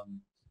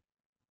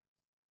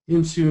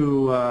let's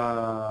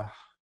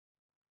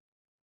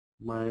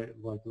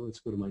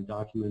go to my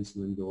documents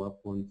and then go up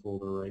one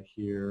folder right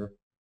here.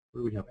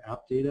 Where do we have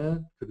app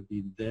data? Could it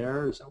be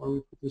there? Is that where we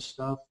put this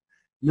stuff?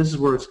 And this is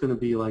where it's going to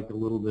be like a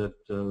little bit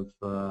of,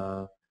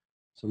 so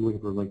I'm looking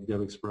for like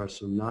DevExpress,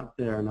 so not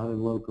there, not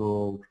in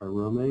local, try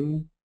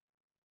roaming,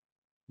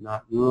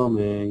 not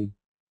roaming,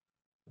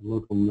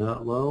 local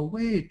not low,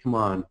 wait, come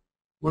on,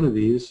 one of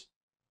these,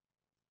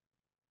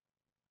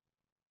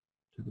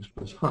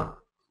 DevExpress, huh,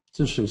 it's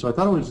interesting, so I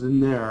thought it was in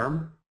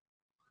there.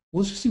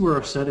 Well, let's just see where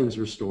our settings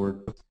are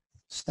stored.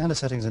 Standard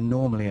settings are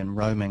normally in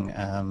roaming,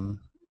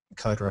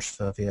 CodeRush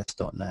for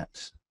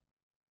VS.NET.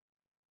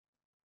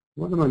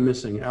 What am I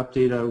missing? App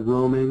data,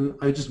 roaming.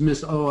 I just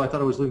missed. Oh, I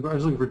thought I was looking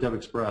for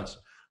DevExpress.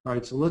 All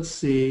right, so let's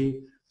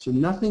see. So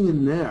nothing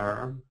in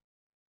there,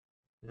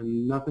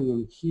 and nothing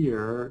in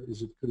here.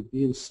 Could it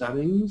be in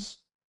settings?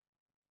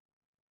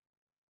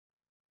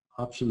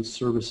 Options,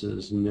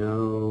 services,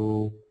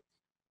 no.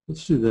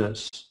 Let's do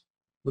this.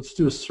 Let's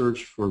do a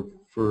search for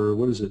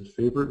what is it,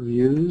 favorite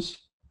views?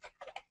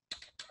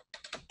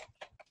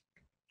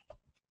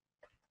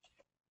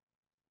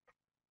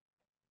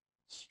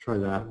 Let's try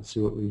that and see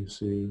what we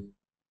see.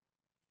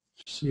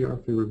 See our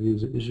favorite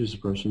views, issue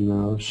suppression,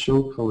 no.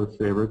 Show color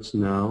favorites,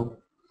 no.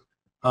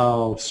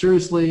 Oh,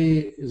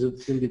 seriously, is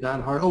it going to be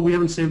that hard? Oh, we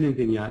haven't saved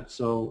anything yet,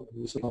 so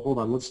hold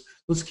on.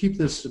 Let's keep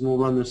this, and we'll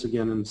run this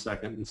again in a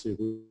second and see if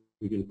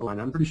we can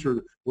find. I'm pretty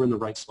sure we're in the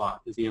right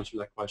spot is the answer to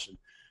that question.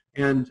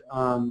 And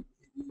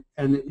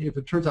if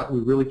it turns out we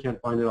really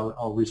can't find it,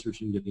 I'll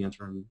research and get the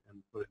answer and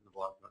put it in the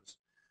blog post.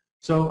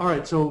 So all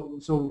right, so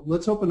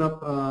let's open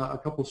up a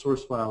couple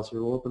source files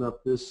here. We'll open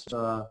up this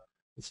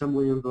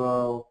assembly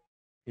info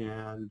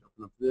and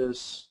open up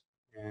this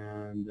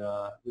and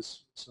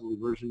this assembly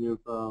version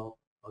info.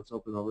 Oh, it's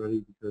open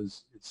already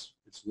because it's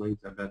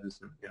linked. I bet it's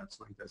it's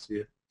linked. I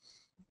see it.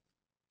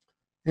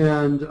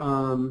 And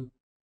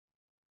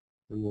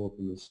we'll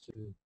open this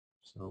too.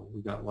 So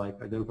we got like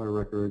identifier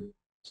record,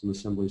 some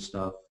assembly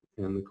stuff,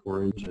 and the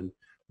core engine.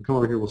 We'll come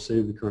over here. We'll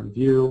save the current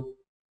view.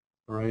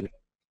 All right.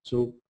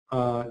 So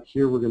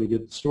here we're going to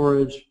get the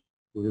storage.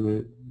 We're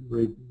going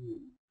to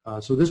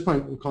so at this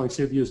point we're calling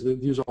save views. The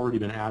view's already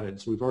been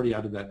added. So we've already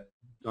added that,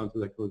 gone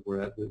through that code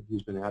where the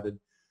view's been added.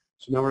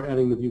 So now we're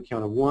adding the view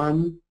count of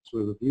 1. So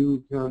we have a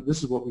view count.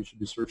 This is what we should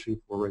be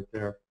searching for right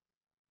there.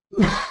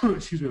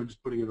 Excuse me, I'm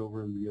just putting it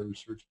over in the other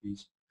search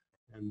piece,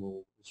 and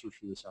we'll search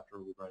for this after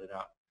we write it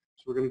out.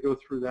 So we're going to go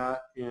through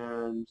that,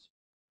 and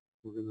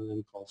we're going to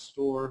then call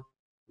store.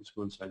 Let's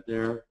go inside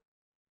there.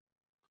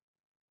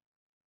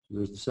 So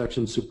there's the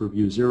section, super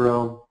view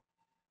 0,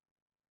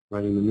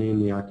 writing the name,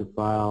 the active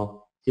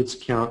file, its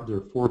count. There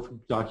are 4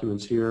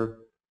 documents here,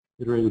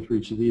 iterating through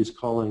each of these,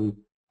 calling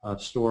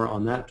store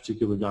on that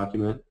particular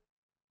document,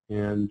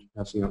 and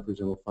passing out, for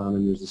example, file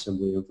name, there's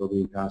assembly info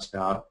being passed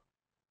out,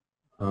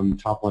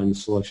 top line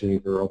selection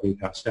anchor all being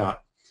passed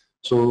out.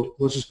 So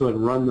let's just go ahead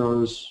and run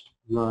those,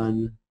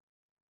 run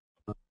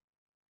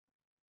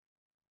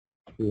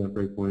through that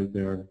breakpoint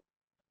there.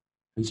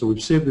 And so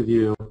we've saved the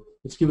view.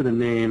 Let's give it a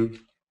name.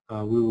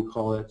 We will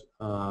call it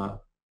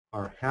our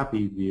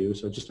happy view.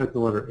 So I just typed the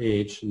letter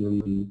H and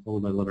then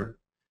followed by letter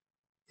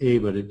A,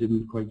 but it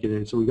didn't quite get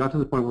in. So we got to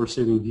the point where we're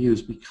saving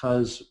views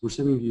because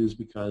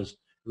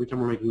every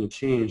time we're making a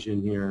change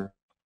in here,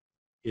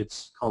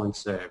 it's calling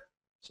save.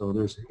 So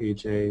there's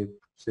HA,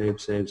 save,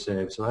 save,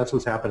 save. So that's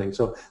what's happening.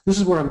 So this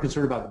is where I'm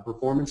concerned about the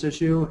performance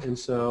issue. And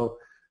so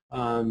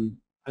I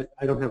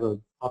don't have,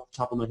 off the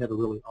top of my head, a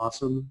really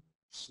awesome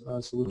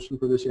solution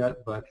for this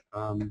yet. But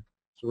so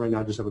right now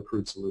I just have a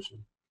crude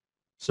solution.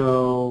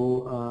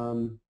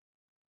 So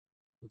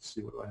let's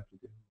see, what do I have to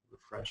do?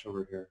 Refresh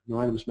over here. No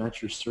items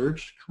match your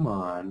search? Come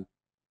on.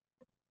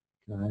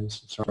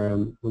 Guys, sorry,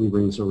 let me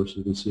bring this over so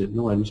you can see it.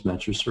 No items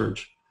match your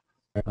search.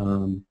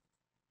 How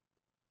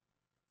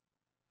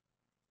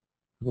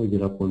do I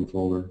get up one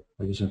folder?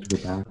 I just have to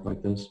go back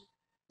like this.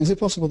 Is it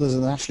possible there's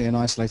actually an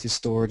isolated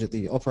storage at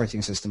the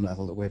operating system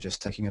level that we're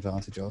just taking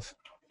advantage of?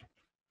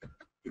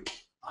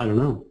 I don't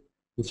know.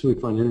 Let's see if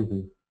we find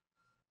anything.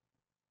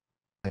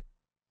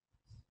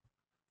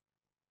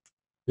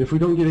 If we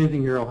don't get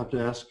anything here, I'll have to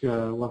ask.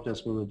 We'll have to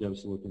ask one of the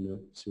devs to look into it,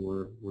 see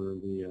where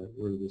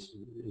this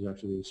is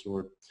actually being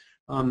stored.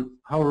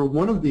 However,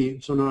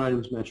 so no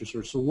items match your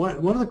search. So one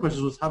of the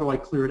questions was, how do I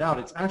clear it out?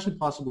 It's actually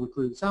possible to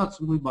clear this out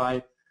simply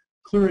by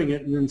clearing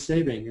it and then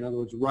saving. In other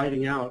words,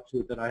 writing out to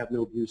it that I have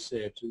no views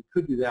saved. So you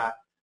could do that,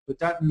 but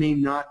that may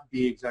not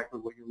be exactly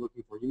what you're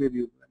looking for. You may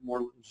be more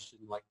interested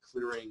in like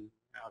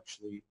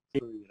actually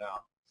clearing it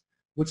out.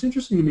 What's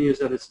interesting to me is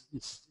that it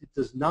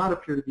does not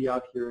appear to be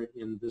out here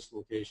in this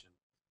location.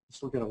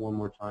 Let's look at it one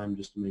more time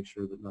just to make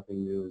sure that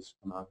nothing new has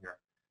come out here.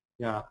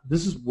 Yeah,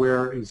 this is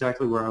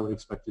exactly where I would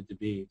expect it to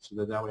be, so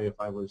that way if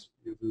it was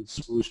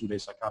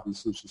solution-based, I copy the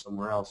solution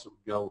somewhere else, it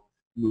would go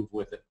move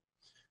with it.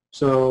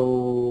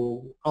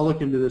 So I'll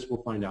look into this,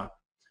 we'll find out.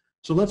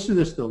 So let's do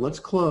this though. Let's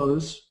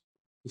close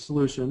the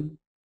solution.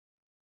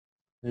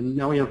 And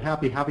now we have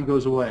happy. Happy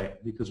goes away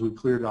because we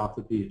cleared off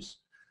the piece.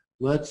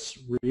 Let's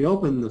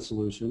reopen the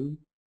solution.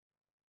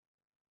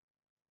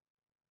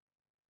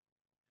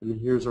 And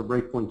here's our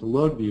breakpoint to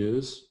load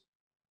views.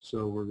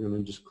 So we're going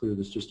to just clear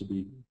this just to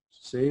be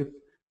safe.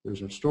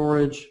 There's our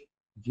storage,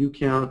 view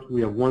count. We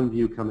have 1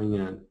 view coming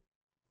in. And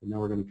now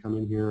we're going to come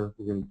in here.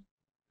 We're going to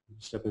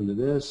step into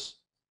this.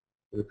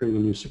 We're creating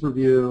a new super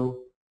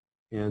view.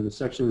 And the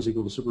section is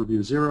equal to super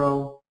view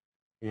 0.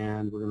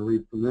 And we're going to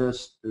read from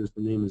this. There's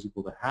the name is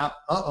equal to hap.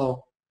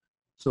 Uh-oh.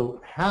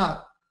 So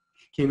hap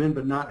came in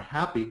but not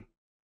happy.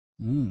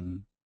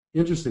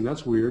 Interesting.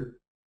 That's weird.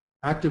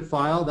 Active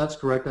file, that's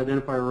correct.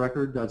 Identifier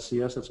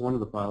record.cs, that's one of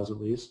the files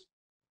at least.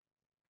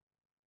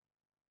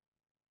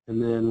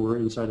 And then we're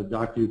inside of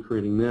DocView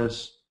creating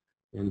this.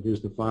 And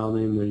here's the file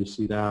name. There you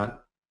see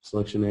that.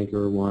 Selection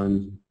anchor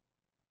 1.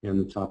 And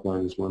the top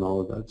line is 1. All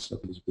of that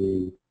stuff is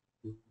being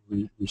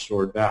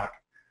restored back.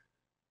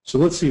 So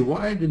let's see.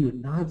 Why did it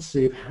not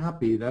save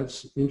happy?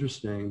 That's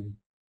interesting.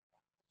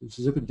 It's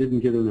as if it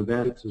didn't get an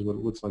event. This is what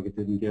it looks like it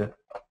didn't get.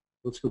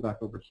 Let's go back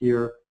over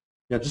here.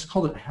 Yeah, just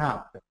call it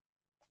hap.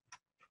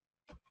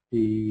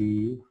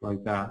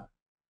 Like that.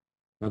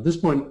 Now at this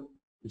point,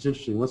 it's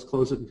interesting. Let's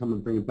close it and come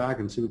and bring it back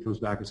and see if it comes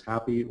back as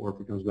happy or if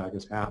it comes back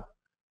as hap.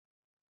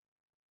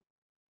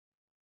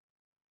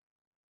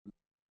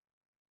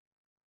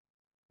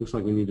 Looks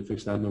like we need to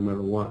fix that no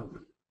matter what.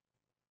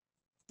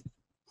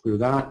 Clear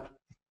that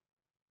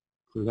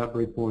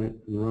breakpoint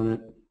and run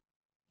it.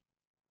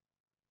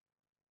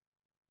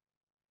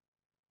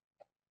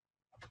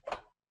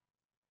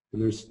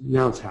 And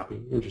now it's happy.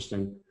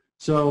 Interesting.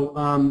 So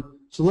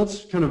so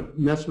let's kind of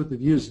mess with the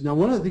views. Now,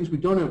 one of the things we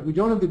don't have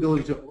the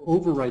ability to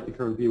overwrite the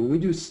current view. When we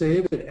do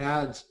save, it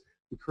adds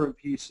the current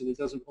piece and it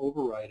doesn't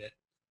overwrite it.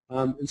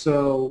 And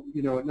so,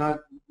 you know, not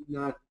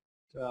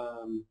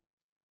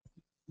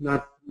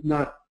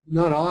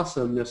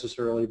awesome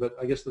necessarily, but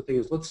I guess the thing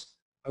is,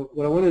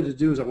 what I wanted to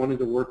do is I wanted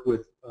to work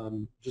with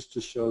just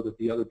to show that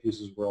the other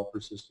pieces were all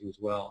persisting as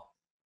well.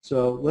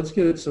 So let's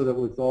get it so that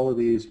with all of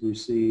these we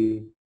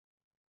see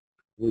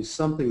at least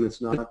something that's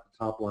not the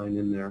top line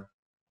in there.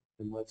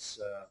 And let's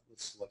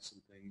select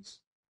some things.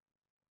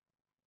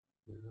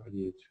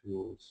 Idea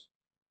tools.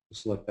 We'll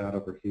select that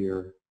over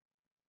here.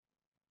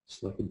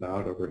 Select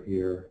about over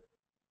here.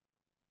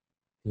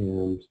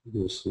 And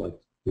we'll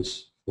select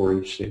this for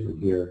each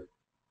statement here.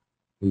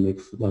 And make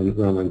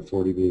ground line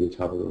 40 be the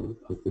top of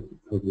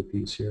the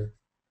piece here.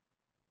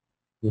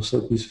 We'll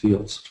select these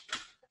fields.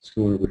 Let's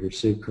go over here,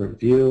 save current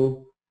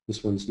view.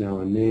 This one's now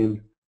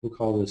unnamed. We'll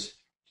call this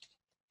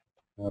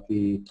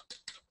happy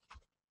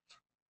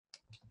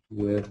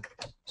with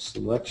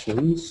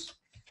selections.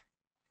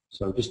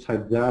 So I've just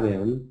typed that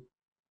in,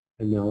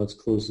 and now let's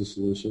close the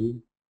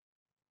solution.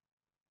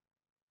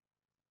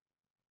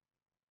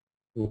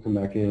 We'll come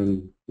back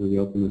in,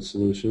 reopen the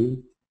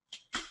solution.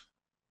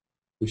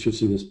 We should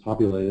see this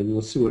populated. And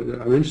let's see what,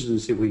 I'm interested to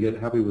see if we get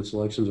happy with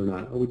selections or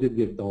not. Oh, we did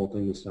get the whole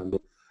thing this time.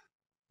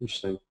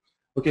 Interesting.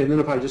 Okay, and then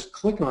if I just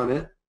click on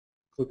it,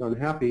 click on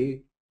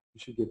happy, you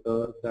should get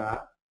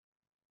that.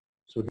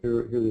 So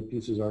here the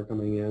pieces are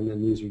coming in,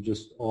 and these are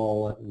just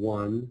all at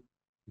one,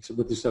 except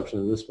with the exception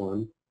of this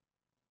one,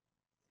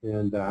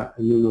 and that.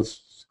 And then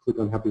let's click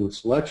on happy with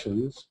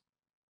selections,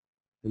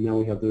 and now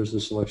we have there's the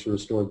selection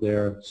restored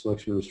there,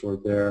 selection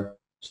restored there,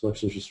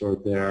 selections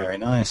restored there. Very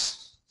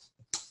nice.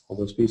 All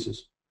those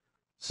pieces.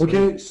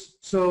 Okay,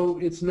 so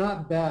it's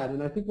not bad,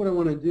 and I think what I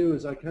want to do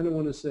is I kind of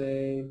want to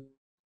say,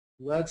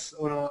 maybe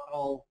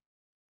I'll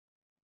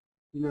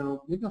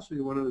show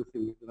you one other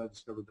thing that I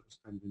discovered that was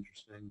kind of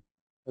interesting.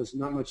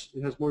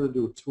 It has more to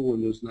do with tool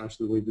windows than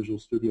actually the way Visual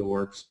Studio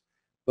works.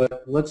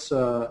 But let's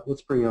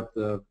bring up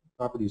the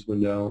properties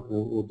window.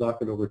 We'll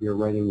dock it over here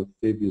right in with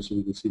Fave Views so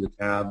we can see the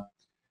tab.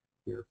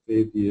 Here,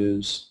 Fave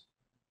Views.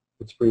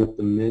 Let's bring up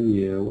the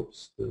menu.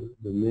 Whoops, the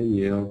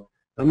menu.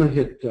 I'm going to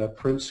hit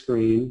print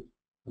screen.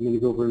 I'm going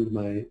to go over into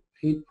my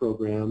paint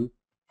program.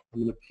 I'm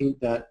going to paint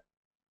that.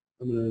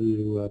 I'm going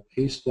to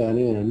paste that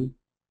in.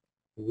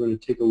 We're going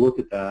to take a look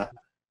at that.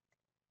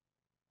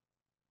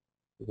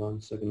 Hold on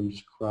a second, I'm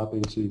just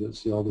cropping so you don't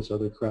see all this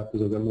other crap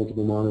because I've got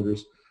multiple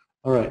monitors.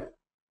 All right.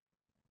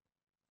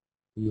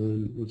 And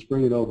then let's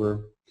bring it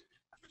over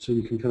so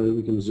you can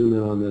we can zoom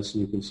in on this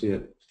and you can see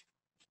it.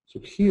 So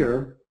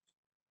here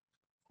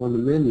on the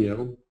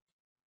menu,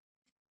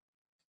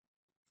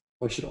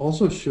 I should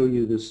also show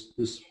you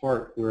this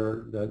heart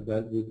where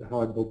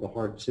how I built the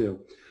heart too.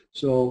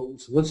 So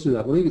let's do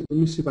that. Let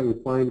me see if I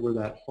can find where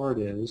that heart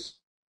is.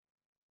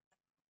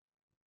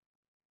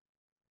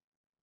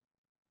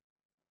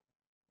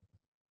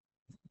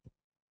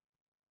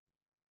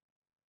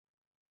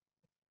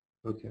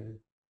 Okay,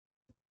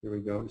 here we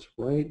go. It's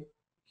right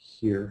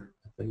here,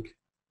 I think. I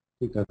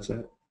think that's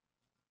it.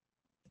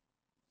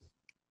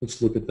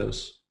 Let's look at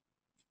this.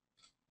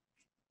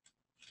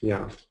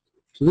 Yeah,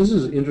 so this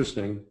is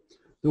interesting.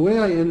 The way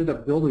I ended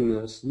up building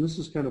this, and this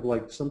is kind of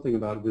like something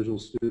about Visual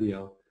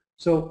Studio.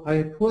 So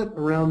I put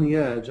around the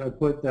edge, I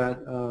put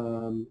that,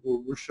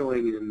 we're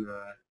showing in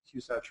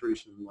hue,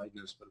 saturation, and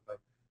lightness, but if I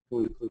go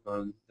and click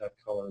on that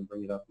color and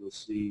bring it up, you'll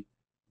see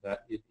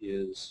that it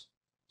is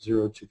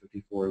 0 to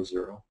 54 is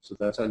 0. So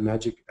that's that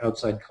magic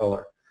outside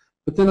color.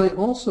 But then I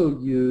also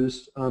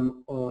used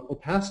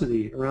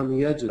opacity around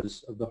the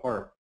edges of the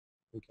heart.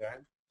 Okay,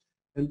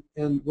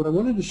 and what I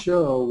wanted to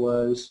show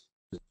was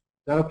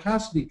that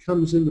opacity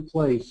comes into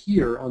play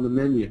here on the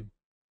menu.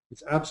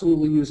 It's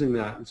absolutely using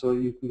that, and so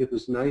you can get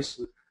this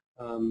nice,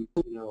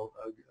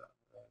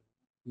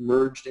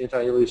 merged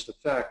anti-aliased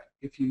effect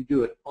if you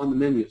do it on the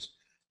menus.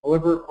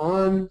 However,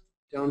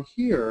 down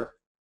here,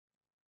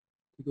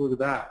 take a look at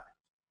that.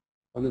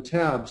 On the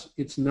tabs,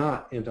 it's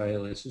not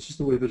anti-alias. It's just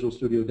the way Visual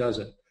Studio does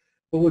it.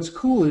 But what's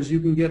cool is you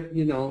can get,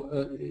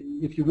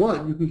 if you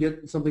want, you can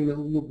get something that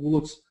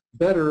looks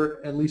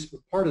better at least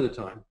part of the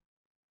time,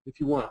 if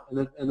you want.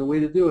 And the way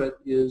to do it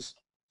is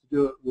to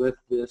do it with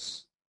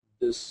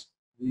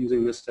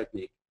using this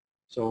technique.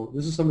 So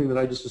this is something that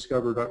I just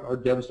discovered. Our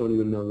devs don't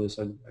even know this.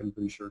 I'm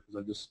pretty sure because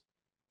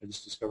I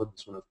just discovered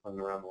this when I was playing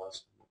around the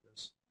last time with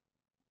this.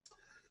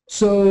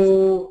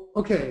 So,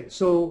 okay,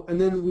 so, and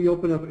then we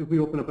open up, if we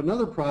open up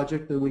another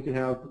project, then we can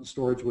have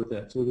storage with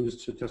it. So we can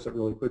just test that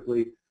really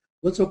quickly.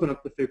 Let's open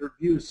up the favorite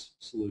views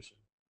solution.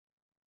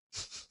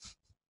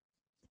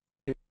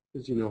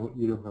 Because you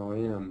know how I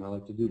am. I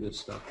like to do this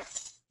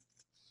stuff.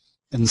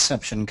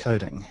 Inception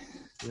coding.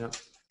 Yeah.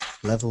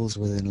 Levels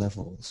within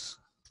levels.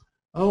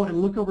 Oh,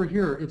 and look over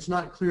here. It's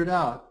not cleared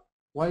out.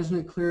 Why isn't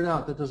it cleared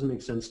out? That doesn't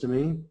make sense to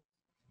me.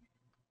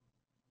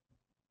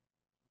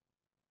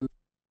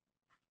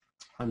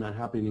 I'm not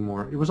happy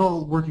anymore. It was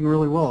all working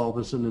really well all of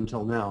a sudden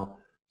until now.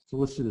 So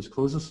let's do this.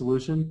 Close the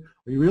solution.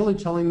 Are you really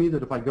telling me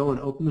that if I go and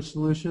open the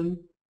solution,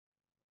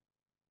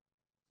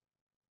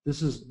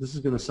 this is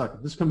going to suck?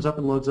 If this comes up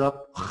and loads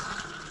up,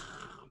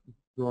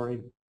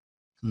 Rory,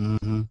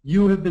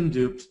 you have been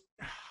duped,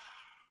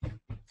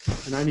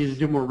 and I need to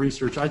do more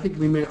research. I think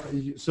we may.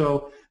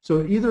 So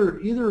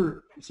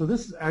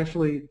this is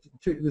actually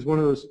is one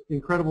of those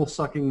incredible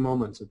sucking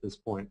moments at this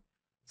point.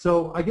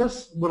 So I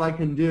guess what I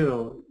can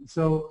do.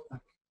 So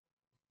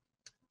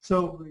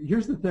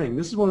here's the thing.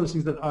 This is one of those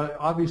things that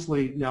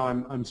obviously now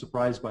I'm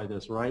surprised by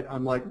this, right?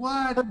 I'm like,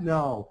 what?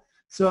 No.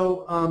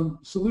 So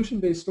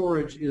solution-based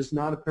storage is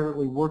not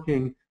apparently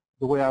working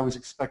the way I was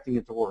expecting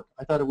it to work.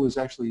 I thought it was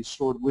actually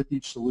stored with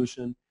each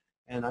solution,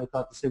 and I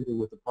thought the same thing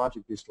with the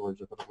project-based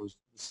storage. I thought it was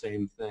the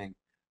same thing.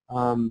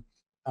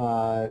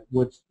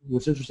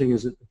 What's interesting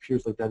is it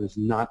appears like that is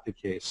not the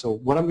case. So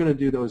what I'm going to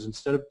do, though, is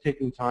instead of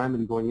taking time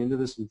and going into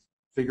this and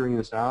figuring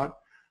this out,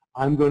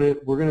 we're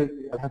going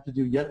to have to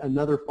do yet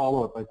another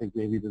follow-up, I think,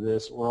 maybe to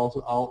this, or also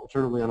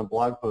alternatively on a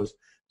blog post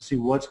to see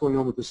what's going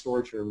on with the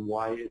storage here and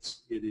why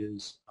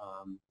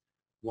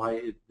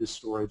this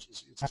storage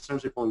is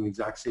essentially following the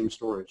exact same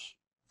storage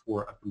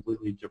for a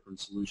completely different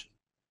solution.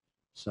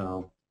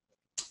 So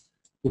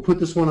we'll put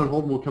this one on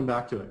hold and we'll come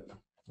back to it.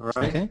 All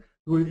right. Okay.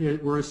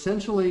 We're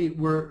essentially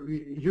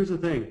here's the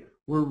thing.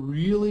 We're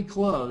really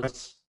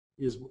close.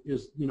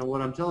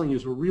 What I'm telling you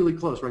is we're really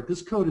close, right?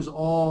 This code is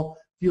all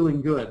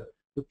feeling good.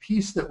 The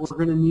piece that we're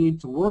going to need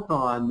to work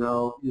on,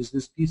 though, is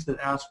this piece that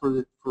asks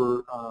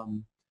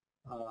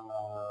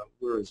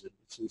where is it?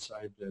 It's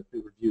inside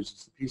favorite views.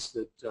 It's the piece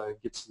that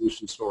gets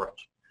solution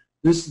storage.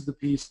 This is the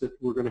piece that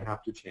we're going to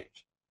have to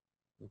change.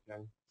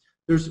 Okay.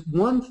 There's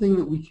one thing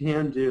that we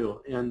can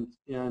do, and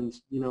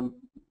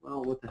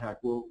well, what the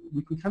heck? Well,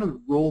 we can kind of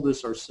roll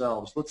this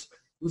ourselves. Let's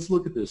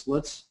look at this.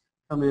 Let's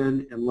come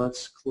in and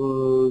let's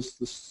close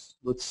this.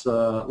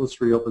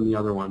 Let's reopen the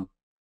other one.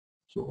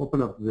 So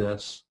open up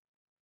this.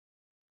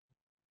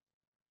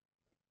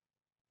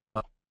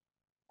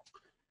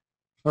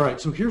 All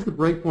right, so here's the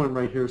breakpoint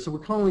right here. So we're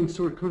calling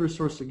coder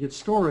source to get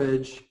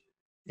storage,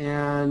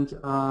 and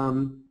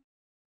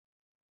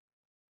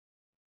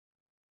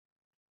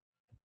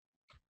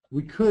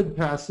we could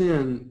pass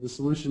in the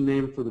solution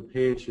name for the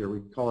page here. We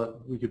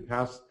could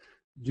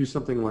do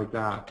something like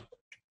that.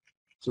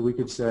 So we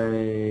could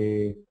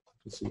say,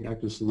 let's see,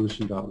 active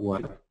solution dot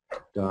what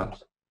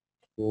dot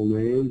full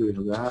name. Do we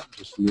have that?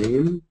 Just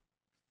name.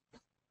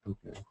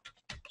 Okay.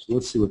 So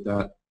let's see what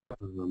that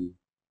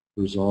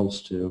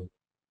resolves to.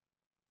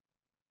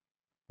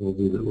 We'll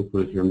do that. We'll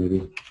put it here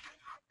maybe.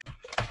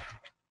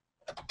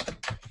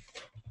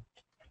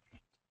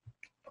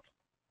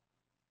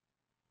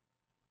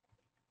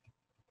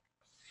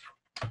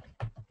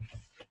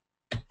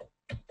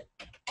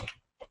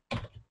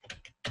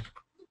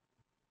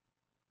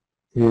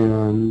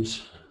 And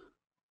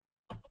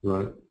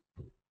right.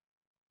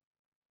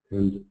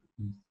 And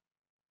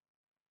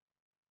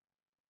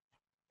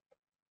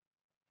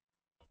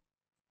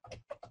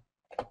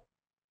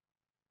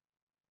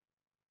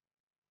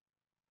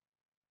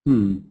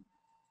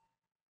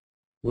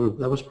well,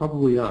 that was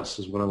probably us,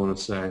 is what I want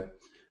to say.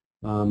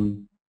 All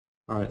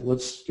right,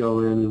 let's go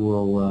in and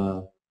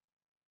we'll.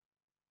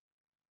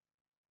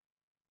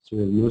 So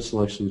we have no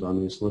selections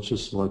on these. So let's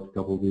just select a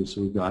couple of these.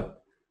 So we've got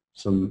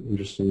some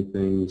interesting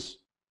things.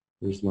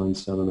 There's line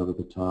 7 up at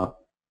the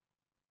top.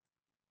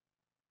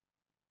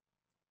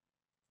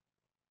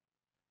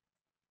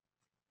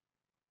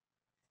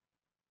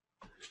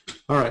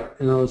 All right,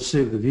 and now let's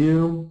save the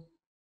view.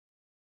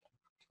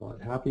 Call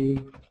it happy.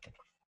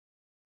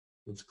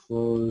 Let's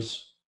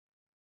close.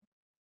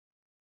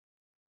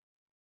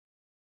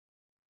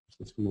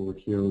 Let's come over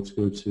here. Let's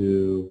go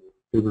to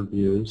favorite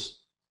views.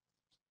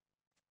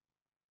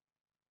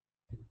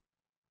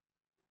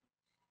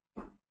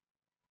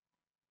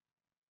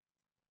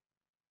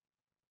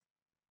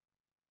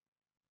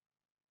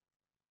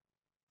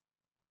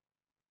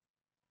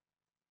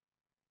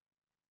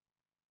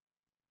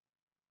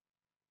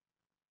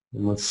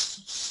 And let's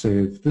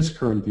save this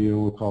current view.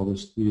 We'll call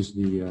these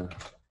the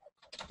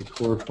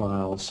core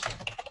files.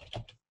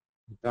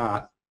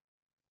 That'll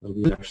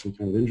be actually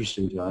kind of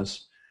interesting to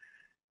us.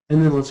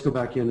 And then let's go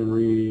back in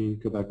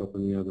and go back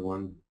open the other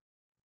one.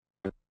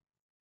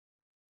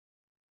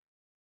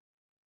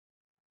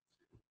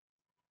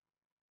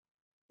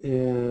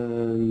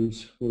 And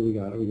what do we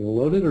got? Are we going to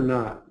load it or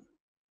not?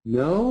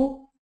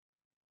 No?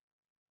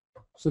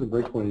 Set a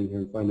breakpoint in here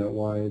and find out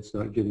why it's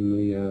not getting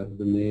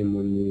the name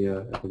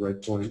when at the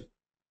right point.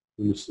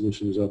 when the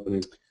solution is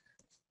opening.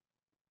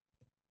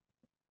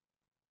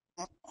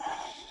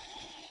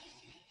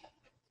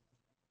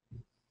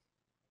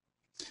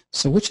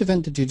 So which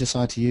event did you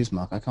decide to use,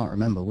 Mark? I can't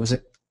remember. Was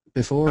it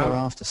before or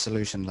after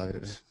solution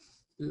loaded?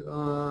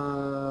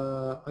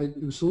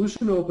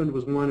 Solution opened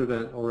was one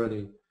event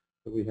already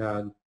that we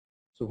had.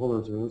 So hold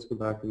on a second. Let's go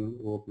back and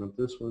we'll open up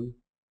this one.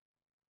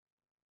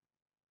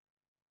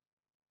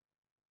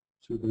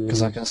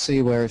 Because I can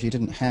see where if you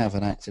didn't have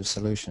an active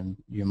solution,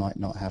 you might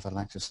not have an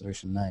active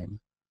solution name.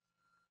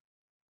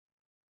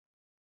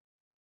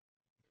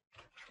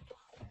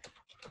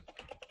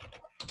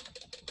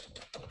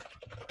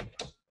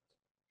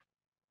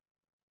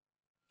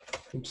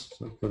 Oops,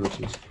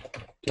 CodeRush.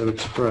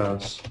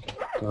 DevExpress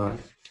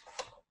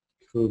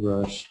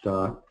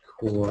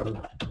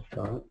CodeRush.core.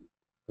 All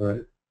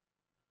right.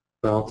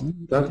 Well,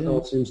 that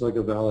all seems like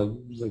a valid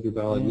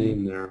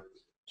name there.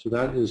 So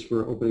that is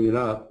for opening it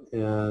up,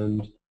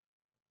 and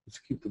let's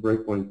keep the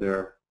breakpoint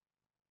there.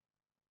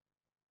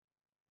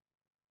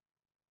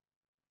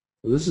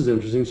 Well, this is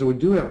interesting. So we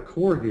do have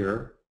core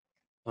here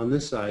on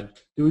this side.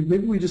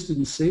 Maybe we just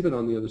didn't save it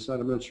on the other side.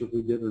 I'm not sure if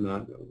we did or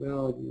not.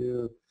 Well,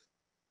 yeah.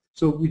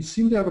 So we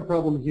seem to have a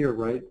problem here,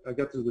 right? I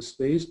got to the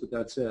space, but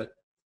that's it.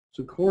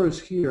 So core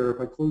is here. If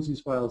I close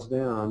these files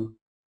down,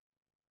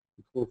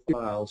 the core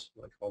files,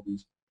 what I call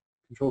these,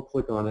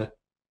 control-click on it,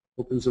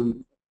 opens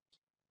them.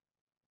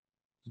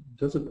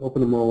 Doesn't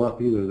open them all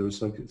up either. There was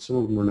some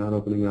of them are not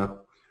opening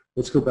up.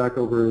 Let's go back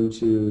over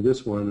into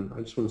this one.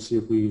 I just want to see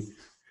if we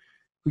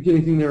get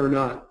anything there or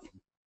not.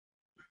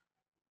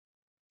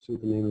 See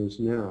what the name is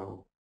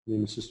now. The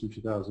name is System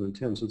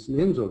 2010. So its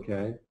name's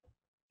okay.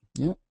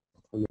 Yep.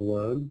 On the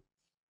load.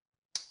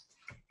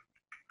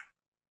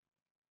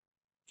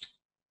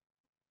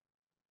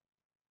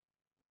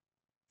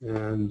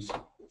 And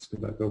let's go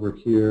back over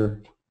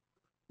here.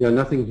 Yeah,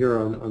 nothing here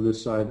on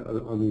this side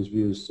on these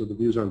views. So the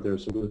views aren't there.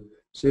 So we'll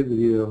save the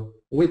view.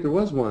 Oh, wait, there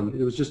was one.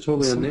 It was just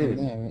totally unnamed.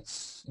 There.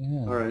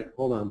 Yeah. All right,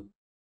 hold on.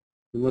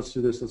 And let's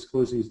do this. Let's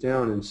close these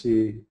down and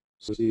see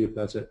if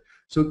that's it.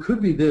 So it could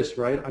be this,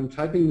 right? I'm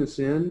typing this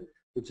in,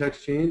 the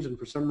text change, and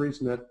for some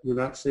reason that we're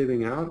not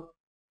saving out.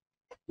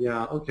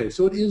 Yeah, okay,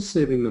 so it is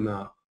saving them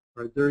out.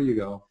 Right, there you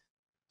go.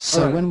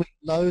 So when we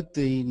load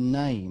the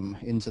name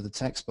into the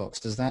text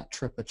box, does that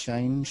trip a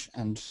change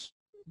and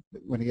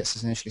when it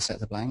gets initially set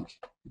to blank?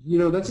 You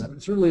know, that's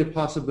certainly a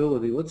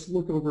possibility. Let's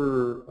look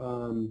over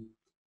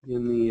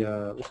in the,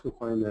 let's go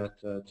find that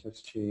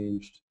text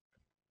changed.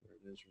 There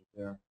it is right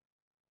there.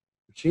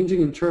 We're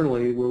changing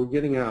internally, where we're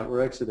getting out,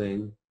 we're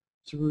exiting.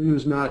 So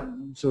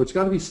it's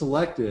got to be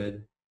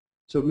selected.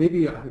 So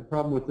maybe a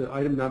problem with the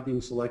item not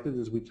being selected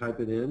is we type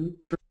it in,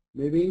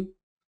 maybe.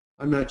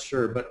 I'm not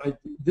sure, but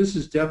this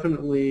is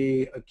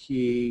definitely a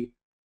key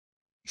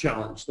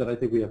challenge that I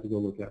think we have to go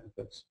look at and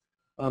fix.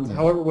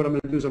 However, what I'm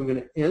going to do is I'm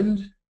going to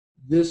end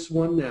this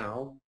one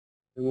now,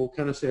 and we'll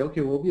kind of say,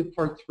 okay, we'll be at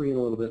part 3 in a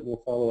little bit, and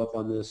we'll follow up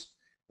on this,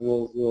 and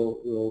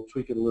we'll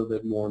tweak it a little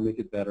bit more, make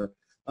it better.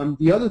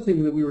 The other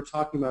thing that we were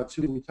talking about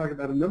too, we talked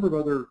about a number of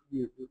other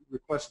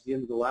requests at the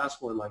end of the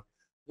last one, like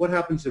what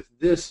happens if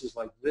this is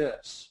like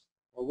this?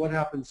 Or what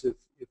happens if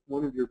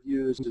one of your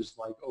views is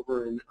like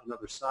over in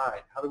another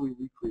side? How do we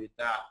recreate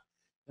that?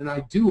 And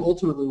I do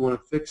ultimately want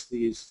to fix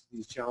these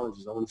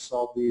challenges. I want to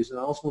solve these, and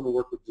I also want to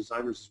work with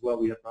designers as well.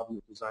 We had problems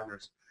with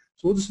designers.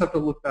 So we'll just have to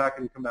look back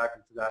and come back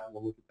into that, and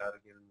we'll look at that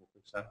again, and we'll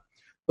fix that.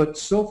 But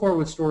so far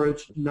with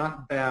storage,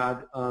 not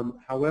bad.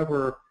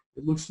 However,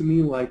 it looks to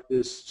me like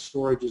this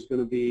storage is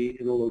going to be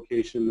in a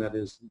location that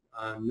is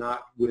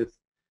not with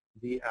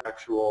the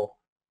actual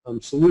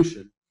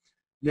solution.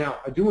 Now,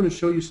 I do want to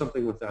show you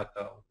something with that,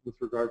 though, with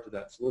regard to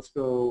that. So let's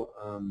go,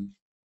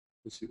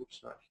 let's see, whoops,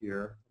 not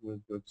here. I'm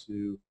going to go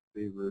to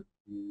favorite,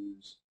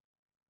 use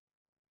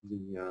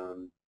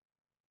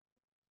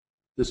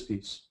this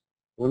piece.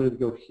 I wanted to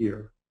go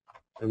here.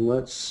 And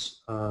let's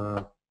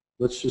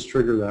just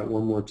trigger that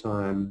one more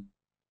time.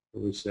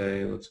 Where we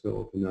say, let's go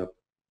open up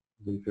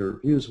the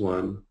favorite views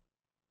one.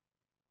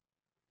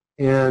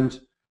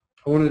 And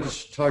I want to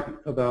just talk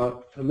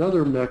about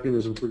another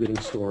mechanism for getting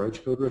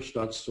storage,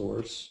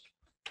 CodeRush.source.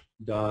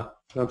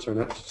 I'm sorry,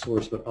 not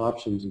source, but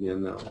options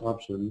again now.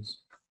 Options,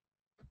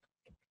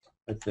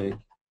 I think.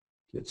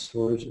 Get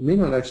storage. It may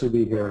not actually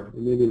be here. It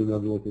may be in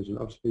another location.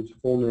 Upstage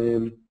full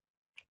name.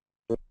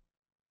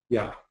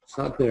 Yeah, it's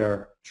not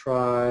there.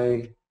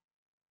 Try.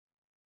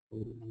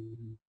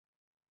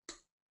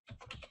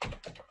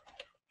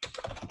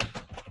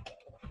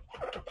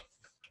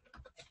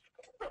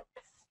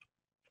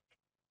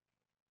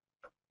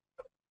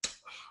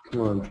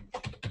 Come on.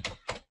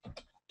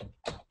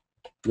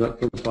 Not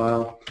from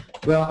file.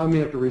 Well, I may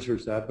have to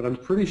research that, but I'm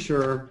pretty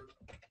sure.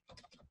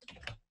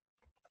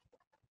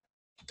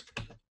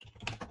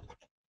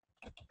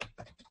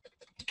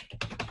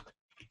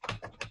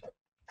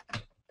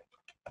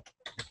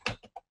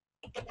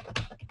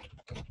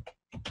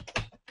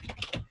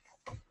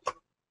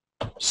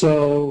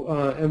 So,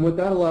 and what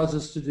that allows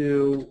us to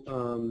do,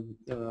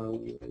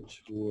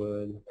 which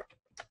would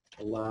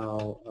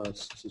allow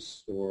us to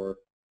store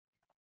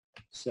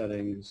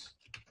settings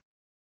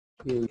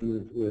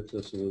in with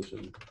the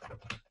solution.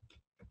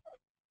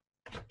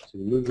 So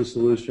you move the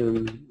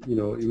solution, you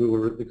move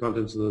over the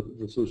contents of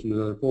the solution to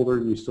another folder,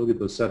 and you still get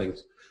those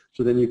settings.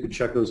 So then you could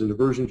check those into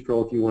version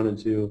control if you wanted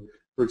to.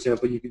 For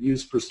example, you could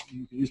use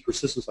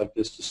persistence like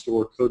this to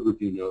store code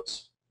review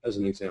notes, as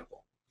an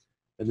example,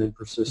 and then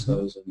persist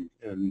those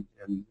and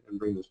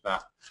bring those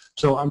back.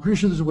 So I'm pretty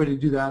sure there's a way to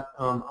do that.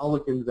 I'll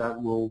look into that,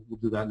 and we'll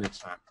do that next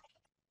time.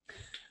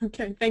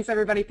 Okay, thanks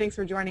everybody. Thanks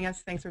for joining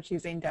us. Thanks for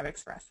choosing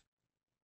DevExpress.